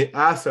questions. And the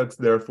assets,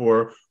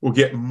 therefore, will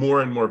get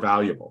more and more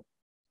valuable.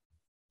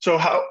 So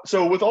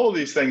with all of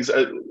these things,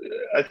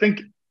 I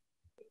think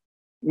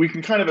we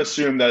can kind of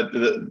assume that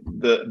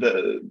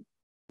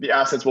the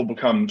assets will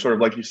become sort of,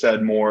 like you said,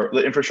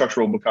 the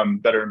infrastructure will become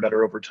better and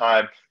better over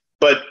time.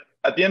 But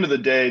at the end of the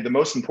day, the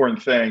most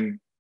important thing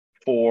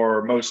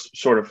for most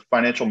sort of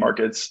financial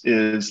markets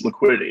is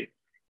liquidity.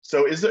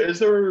 So is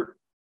there,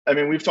 I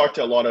mean, we've talked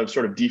to a lot of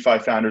sort of DeFi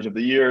founders of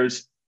the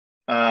years,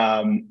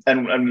 and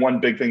one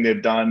big thing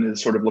they've done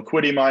is sort of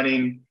liquidity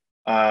mining.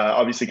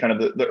 Obviously, kind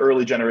of the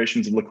early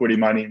generations of liquidity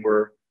mining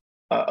were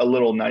a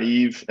little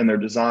naive in their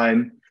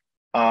design.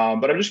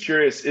 But I'm just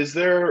curious,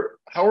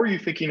 how are you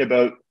thinking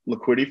about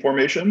liquidity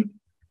formation?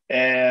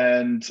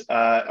 And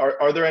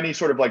are there any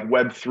sort of like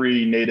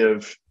Web3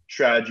 native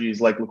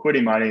strategies like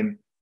liquidity mining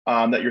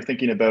that you're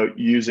thinking about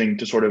using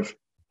to sort of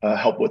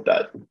help with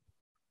that?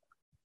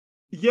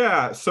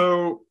 Yeah.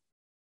 So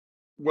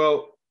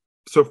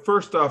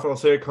first off, I'll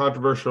say a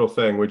controversial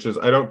thing, which is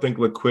I don't think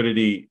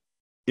liquidity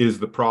is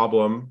the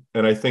problem.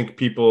 And I think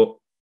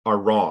people are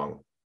wrong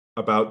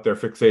about their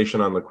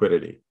fixation on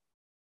liquidity.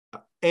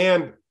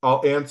 And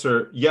I'll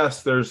answer,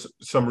 yes, there's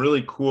some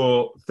really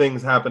cool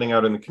things happening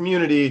out in the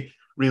community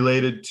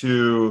related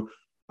to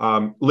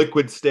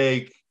liquid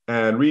stake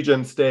and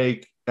regen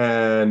stake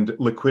and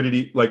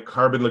liquidity, like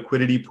carbon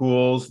liquidity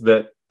pools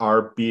that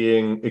are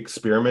being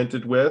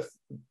experimented with,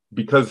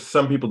 because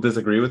some people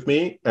disagree with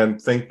me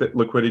and think that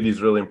liquidity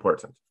is really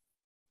important.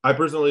 I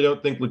personally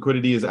don't think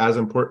liquidity is as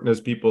important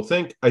as people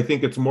think. I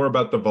think it's more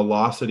about the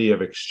velocity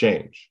of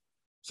exchange.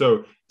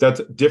 So that's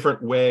a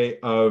different way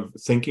of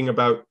thinking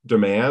about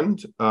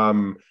demand,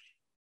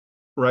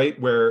 right?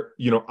 Where,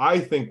 I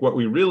think what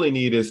we really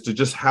need is to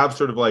just have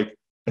sort of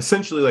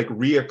essentially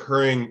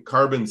reoccurring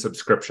carbon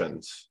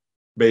subscriptions,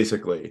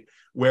 basically,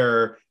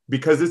 where,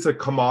 because it's a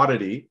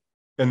commodity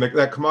and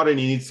that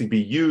commodity needs to be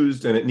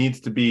used, and it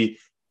needs to be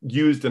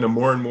used in a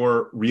more and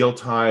more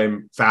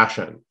real-time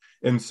fashion.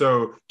 And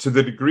so to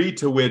the degree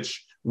to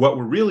which what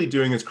we're really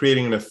doing is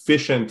creating an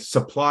efficient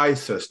supply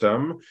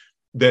system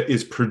that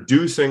is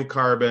producing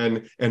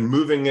carbon and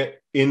moving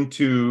it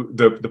into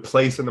the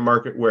place in the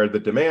market where the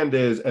demand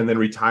is, and then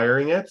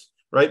retiring it,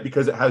 right?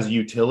 Because it has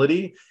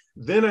utility.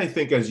 Then I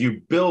think as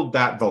you build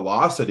that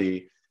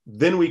velocity,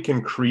 then we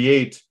can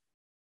create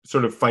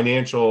sort of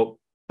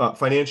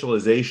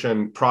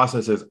financialization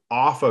processes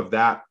off of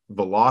that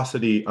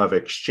velocity of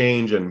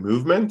exchange and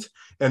movement.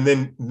 And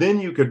then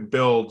you could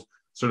build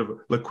sort of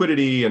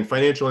liquidity and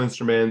financial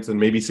instruments and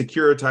maybe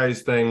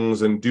securitize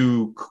things and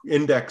do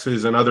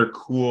indexes and other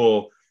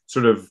cool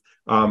sort of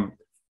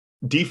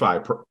DeFi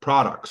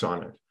products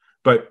on it.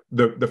 But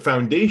the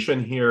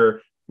foundation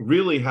here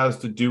really has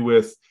to do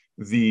with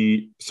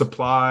the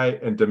supply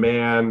and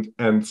demand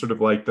and sort of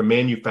the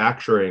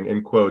manufacturing,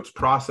 in quotes,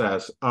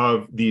 process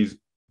of these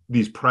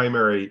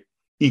primary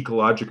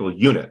ecological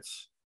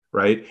units,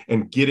 right?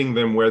 And getting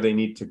them where they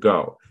need to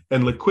go.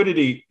 And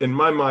liquidity, in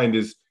my mind,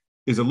 is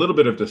a little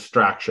bit of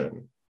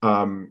distraction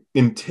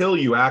until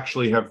you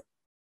actually have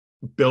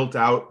built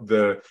out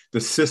the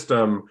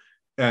system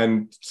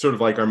and sort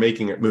of are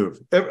making it move.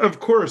 Of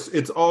course,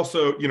 it's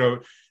also,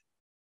 you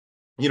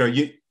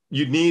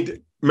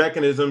need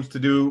mechanisms to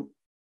do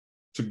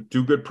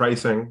good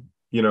pricing,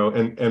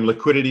 and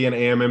liquidity and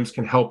AMMs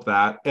can help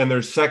that. And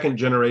there's second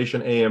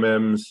generation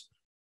AMMs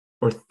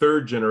or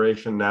third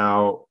generation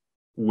now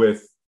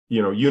with,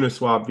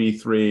 Uniswap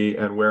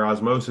v3, and where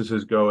Osmosis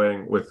is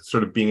going with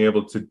sort of being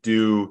able to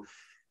do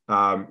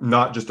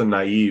not just a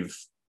naive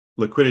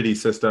liquidity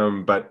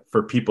system, but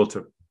for people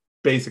to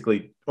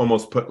basically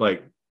almost put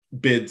like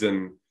bids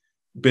and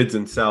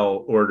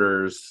sell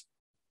orders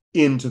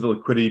into the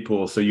liquidity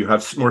pool, so you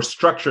have more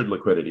structured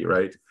liquidity,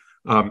 right?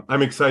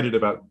 I'm excited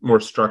about more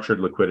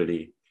structured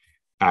liquidity,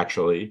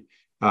 actually.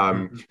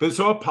 But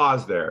so I'll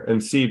pause there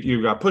and see if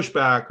you've got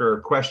pushback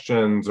or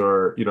questions,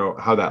 or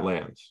how that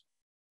lands.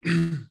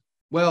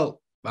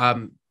 Well,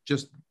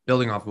 just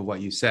building off of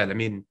what you said, I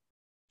mean,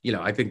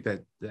 I think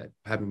that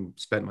having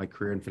spent my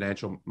career in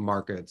financial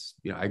markets,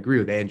 I agree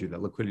with Andrew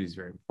that liquidity is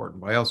very important.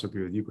 But I also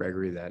agree with you,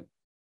 Gregory, that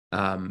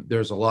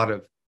there's a lot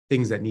of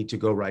things that need to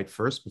go right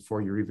first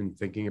before you're even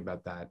thinking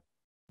about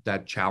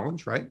that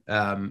challenge, right?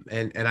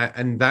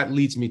 And that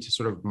leads me to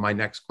sort of my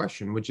next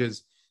question, which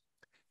is,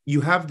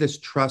 you have this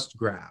trust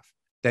graph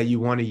that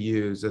you want to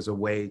use as a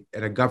way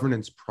and a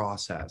governance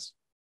process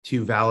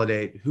to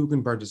validate who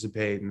can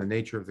participate and the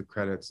nature of the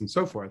credits and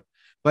so forth.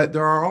 But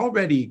there are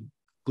already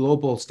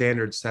global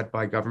standards set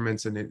by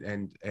governments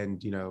and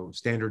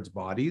standards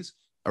bodies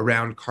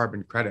around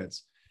carbon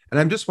credits. And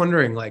I'm just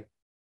wondering, like,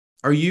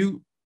 are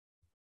you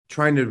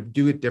trying to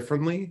do it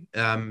differently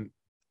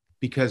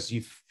because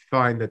you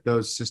find that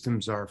those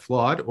systems are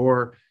flawed,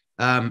 or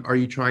are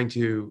you trying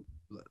to,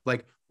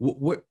 like,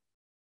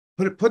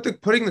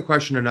 putting the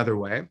question another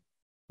way,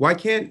 why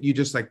can't you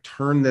just like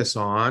turn this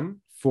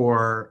on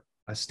for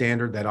a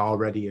standard that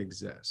already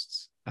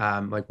exists,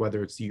 like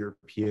whether it's the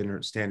European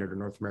or standard or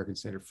North American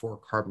standard for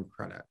carbon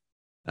credit?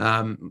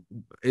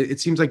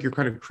 It seems like you're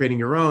kind of creating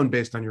your own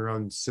based on your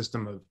own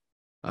system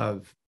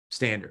of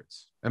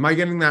standards. Am I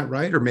getting that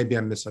right? Or maybe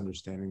I'm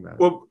misunderstanding that.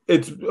 Well,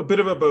 it's a bit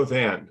of a both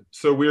and.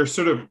 So we're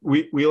sort of,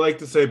 we like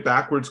to say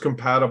backwards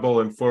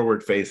compatible and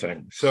forward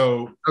facing.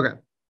 So, okay.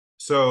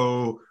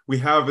 So we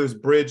have this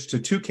bridge to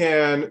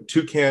Toucan.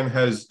 Toucan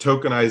has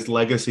tokenized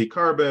legacy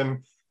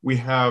carbon. We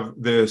have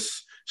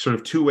this sort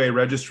of two-way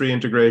registry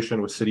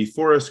integration with city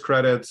forest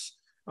credits.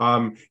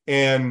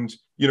 And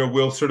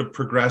we'll sort of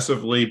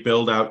progressively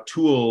build out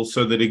tools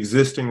so that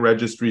existing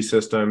registry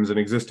systems and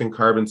existing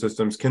carbon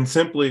systems can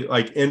simply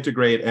like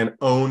integrate and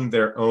own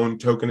their own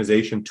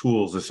tokenization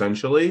tools,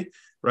 essentially,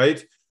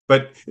 right?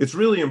 But it's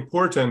really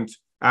important,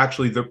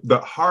 actually,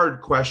 the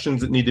hard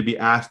questions that need to be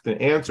asked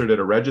and answered at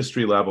a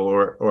registry level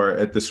or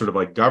at this sort of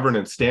like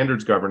governance,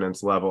 standards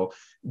governance level,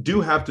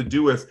 do have to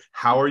do with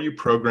how are you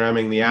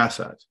programming the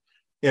asset?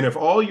 And if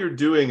all you're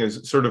doing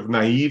is sort of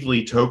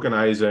naively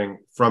tokenizing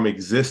from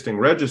existing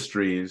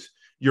registries,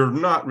 you're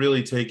not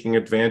really taking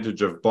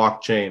advantage of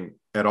blockchain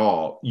at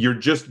all. You're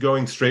just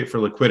going straight for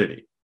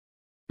liquidity,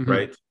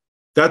 right?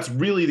 That's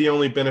really the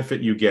only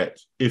benefit you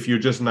get if you're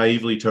just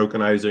naively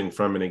tokenizing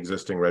from an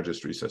existing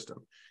registry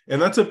system.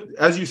 And that's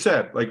as you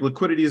said, like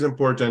liquidity is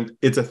important.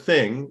 It's a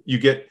thing. You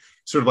get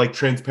sort of like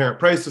transparent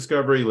price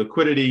discovery,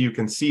 liquidity. You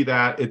can see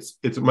that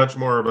it's much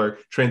more of a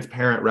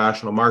transparent,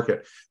 rational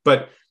market.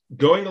 But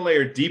going a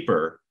layer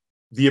deeper,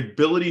 the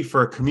ability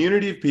for a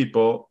community of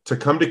people to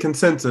come to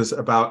consensus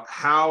about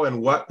how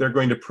and what they're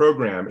going to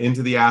program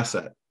into the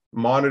asset,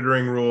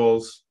 monitoring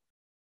rules,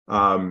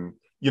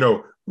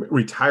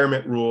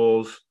 retirement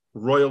rules,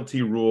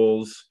 royalty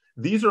rules.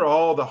 These are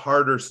all the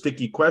harder,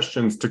 sticky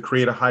questions to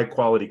create a high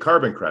quality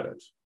carbon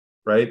credit,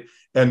 right?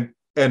 And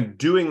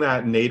doing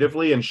that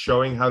natively and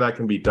showing how that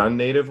can be done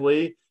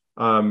natively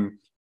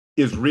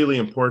is really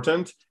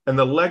important. And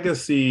the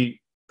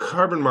legacy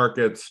carbon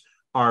markets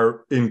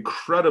are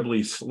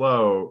incredibly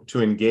slow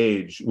to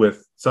engage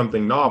with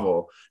something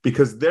novel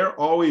because they're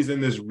always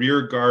in this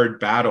rear guard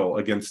battle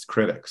against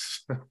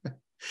critics.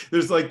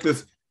 There's like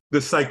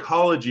the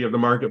psychology of the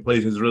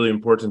marketplace is really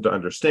important to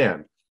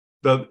understand.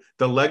 The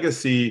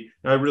legacy,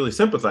 I really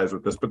sympathize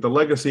with this, but the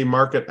legacy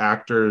market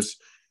actors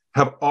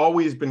have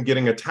always been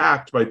getting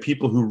attacked by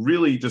people who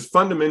really just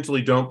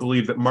fundamentally don't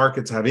believe that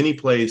markets have any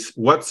place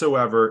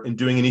whatsoever in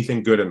doing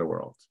anything good in the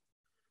world.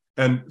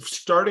 And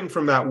starting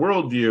from that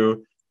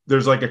worldview,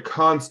 there's like a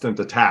constant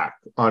attack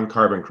on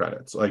carbon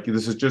credits. Like,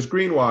 this is just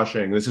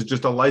greenwashing. This is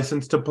just a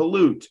license to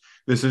pollute.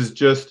 This is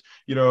just,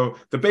 the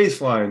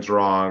baseline's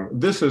wrong.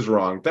 This is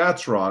wrong.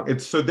 That's wrong.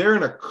 So they're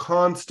in a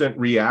constant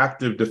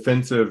reactive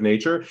defensive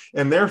nature.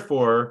 And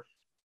therefore,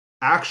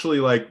 actually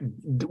like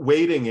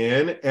wading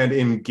in and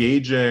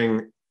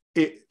engaging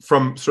it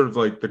from sort of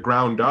like the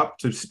ground up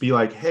to be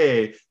like,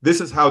 hey,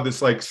 this is how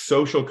this like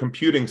social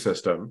computing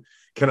system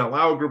can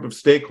allow a group of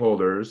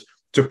stakeholders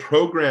to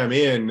program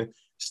in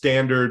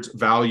standards,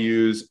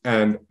 values,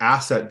 and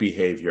asset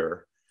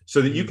behavior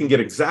so that you can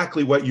get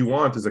exactly what you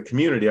want as a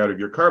community out of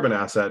your carbon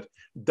asset.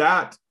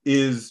 That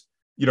is,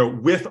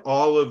 with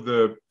all of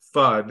the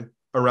FUD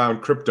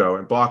around crypto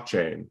and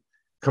blockchain,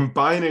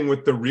 combining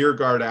with the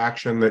rearguard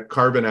action that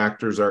carbon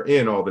actors are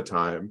in all the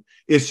time,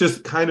 it's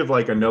just kind of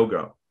like a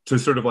no-go to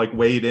sort of like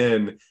wade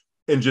in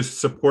and just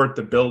support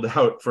the build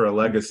out for a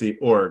legacy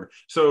org.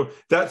 So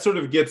that sort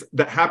of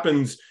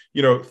happens,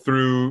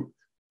 through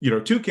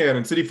Toucan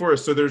and City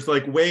Forest. So there's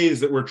like ways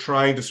that we're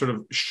trying to sort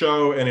of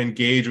show and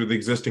engage with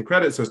existing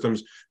credit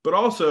systems, but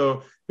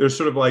also there's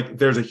sort of like,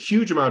 there's a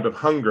huge amount of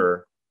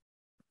hunger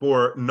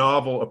for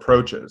novel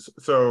approaches.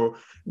 So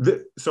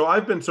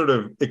I've been sort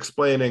of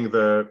explaining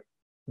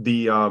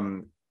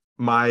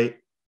my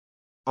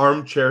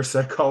armchair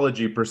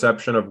psychology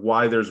perception of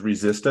why there's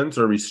resistance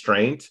or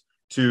restraint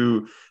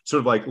to sort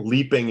of like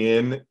leaping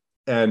in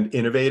and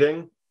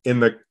innovating in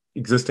the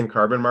existing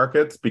carbon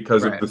markets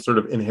because of the sort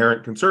of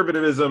inherent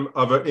conservatism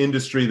of an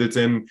industry that's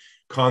in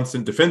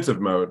constant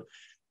defensive mode.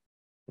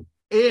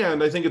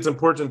 And I think it's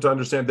important to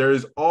understand there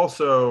is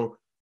also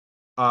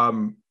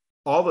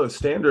all those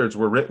standards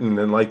were written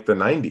in like the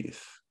 90s,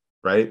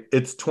 right?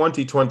 It's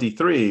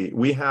 2023.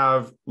 We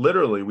have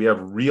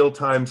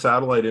real-time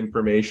satellite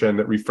information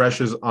that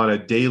refreshes on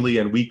a daily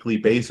and weekly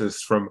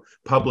basis from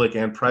public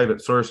and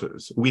private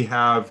sources. We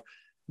have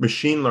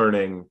machine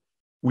learning.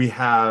 We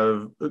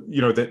have,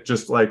 that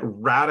just like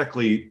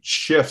radically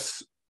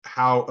shifts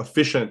how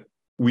efficient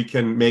we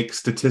can make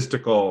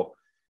statistical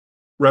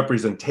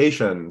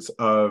representations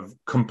of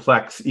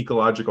complex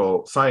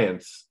ecological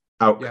science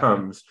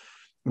outcomes. Yeah.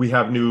 We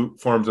have new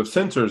forms of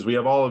sensors. We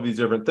have all of these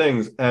different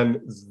things. And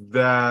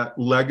that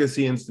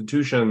legacy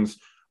institutions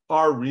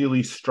are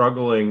really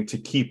struggling to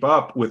keep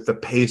up with the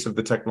pace of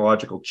the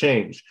technological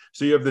change.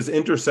 So you have this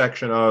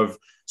intersection of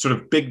sort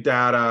of big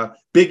data,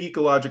 big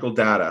ecological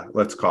data,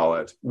 let's call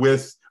it,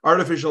 with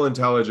artificial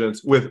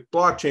intelligence, with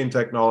blockchain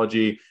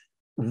technology,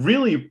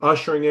 really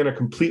ushering in a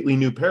completely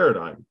new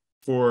paradigm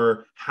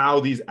for how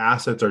these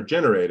assets are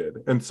generated.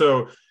 And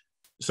so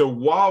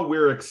while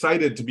we're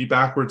excited to be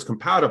backwards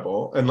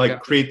compatible and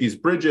create these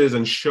bridges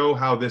and show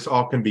how this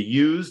all can be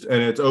used,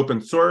 and it's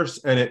open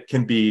source and it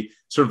can be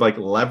sort of like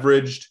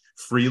leveraged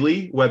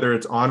freely, whether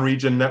it's on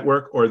Regen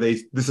Network or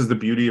this is the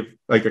beauty of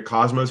like a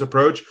Cosmos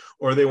approach,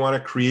 or they want to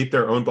create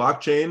their own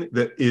blockchain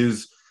that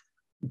is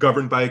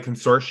governed by a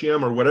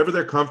consortium or whatever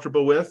they're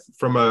comfortable with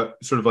from a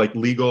sort of like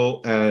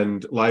legal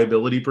and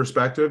liability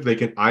perspective. They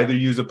can either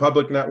use a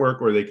public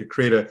network or they could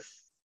create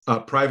a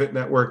private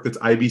network that's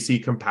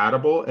IBC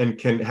compatible and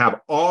can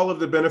have all of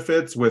the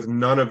benefits with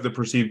none of the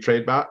perceived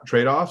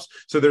trade-offs.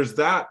 So there's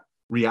that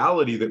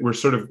reality that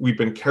we've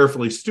been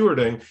carefully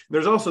stewarding.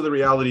 There's also the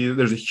reality that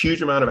there's a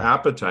huge amount of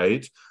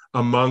appetite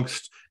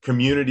amongst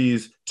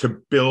communities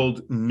to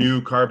build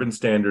new carbon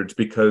standards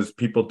because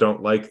people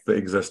don't like the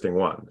existing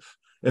ones.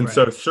 And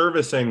so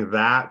servicing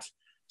that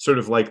sort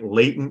of like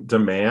latent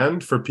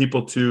demand for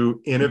people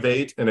to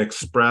innovate and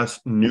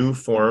express new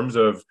forms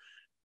of,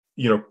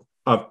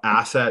 of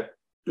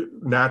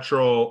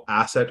natural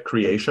asset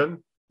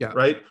creation,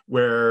 right?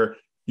 Where,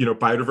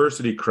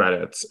 biodiversity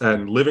credits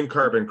and living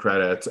carbon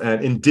credits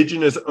and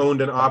indigenous owned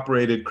and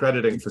operated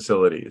crediting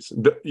facilities.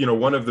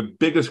 One of the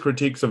biggest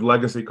critiques of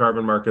legacy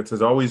carbon markets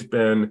has always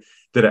been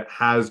that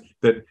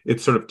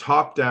it's sort of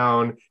top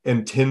down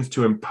and tends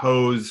to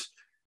impose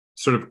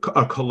sort of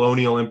a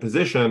colonial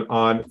imposition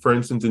on, for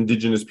instance,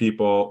 indigenous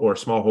people or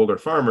smallholder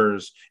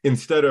farmers,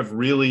 instead of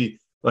really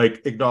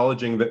like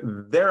acknowledging that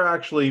they're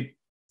actually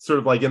sort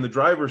of like in the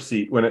driver's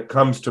seat when it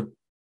comes to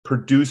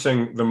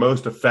producing the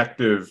most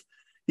effective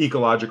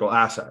ecological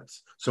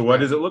assets. So what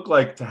does it look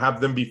like to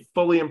have them be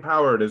fully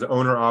empowered as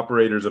owner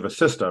operators of a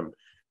system?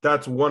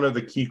 That's one of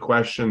the key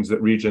questions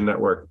that Regen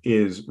Network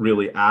is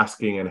really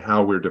asking and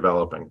how we're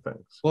developing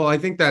things. Well, I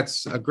think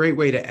that's a great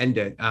way to end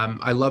it.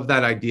 I love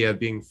that idea of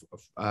being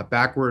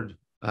backward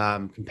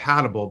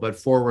compatible, but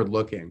forward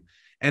looking.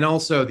 And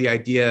also the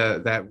idea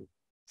that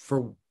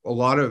for a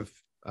lot of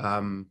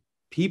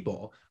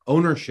people,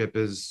 ownership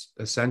is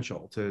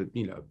essential to,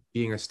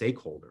 being a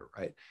stakeholder,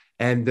 right?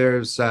 And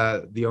there's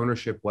the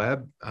ownership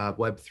web.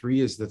 Web3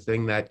 is the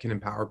thing that can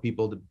empower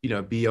people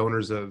to, be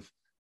owners of,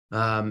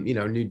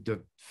 new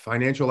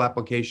financial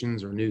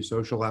applications or new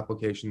social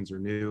applications or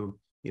new,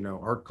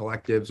 art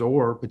collectives,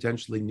 or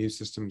potentially new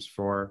systems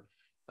for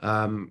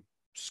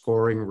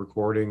scoring,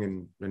 recording,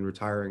 and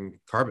retiring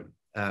carbon,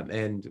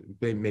 and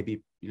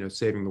maybe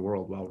saving the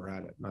world while we're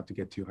at it. Not to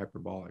get too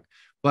hyperbolic,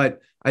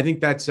 but I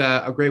think that's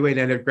a great way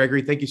to end it.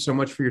 Gregory, thank you so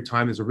much for your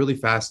time. It's a really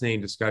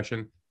fascinating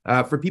discussion.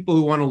 For people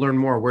who want to learn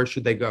more, where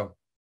should they go?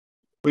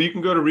 Well, you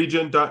can go to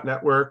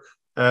regen.network.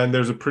 And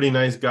there's a pretty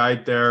nice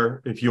guide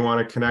there if you want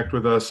to connect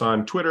with us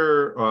on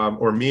Twitter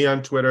or me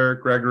on Twitter,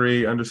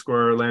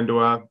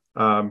 Gregory_Landua.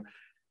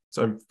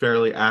 So I'm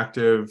fairly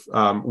active.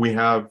 We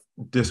have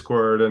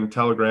Discord and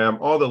Telegram.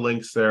 All the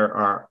links there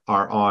are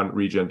on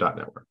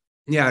regen.network.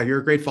 Yeah, you're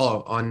a great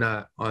follow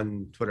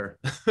on Twitter.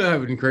 I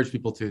would encourage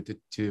people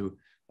to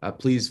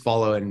please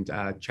follow and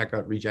check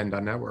out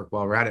regen.network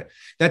while we're at it.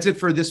 That's it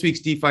for this week's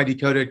DeFi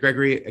Decoded.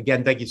 Gregory,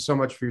 again, thank you so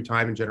much for your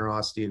time and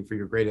generosity and for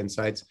your great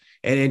insights.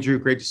 And Andrew,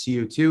 great to see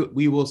you too.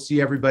 We will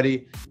see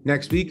everybody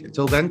next week.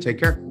 Until then, take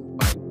care.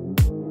 Bye.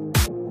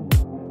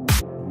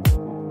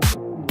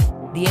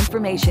 The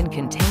information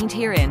contained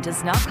herein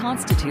does not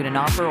constitute an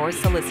offer or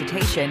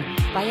solicitation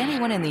by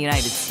anyone in the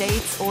United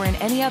States or in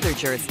any other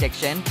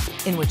jurisdiction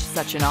in which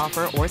such an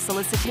offer or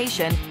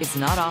solicitation is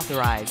not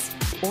authorized.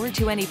 or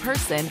to any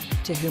person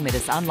to whom it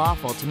is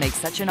unlawful to make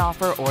such an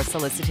offer or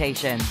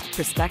solicitation.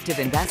 Prospective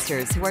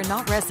investors who are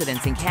not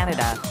residents in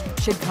Canada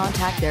should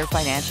contact their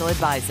financial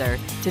advisor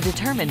to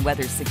determine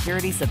whether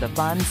securities of the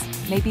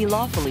funds may be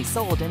lawfully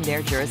sold in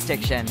their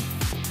jurisdiction.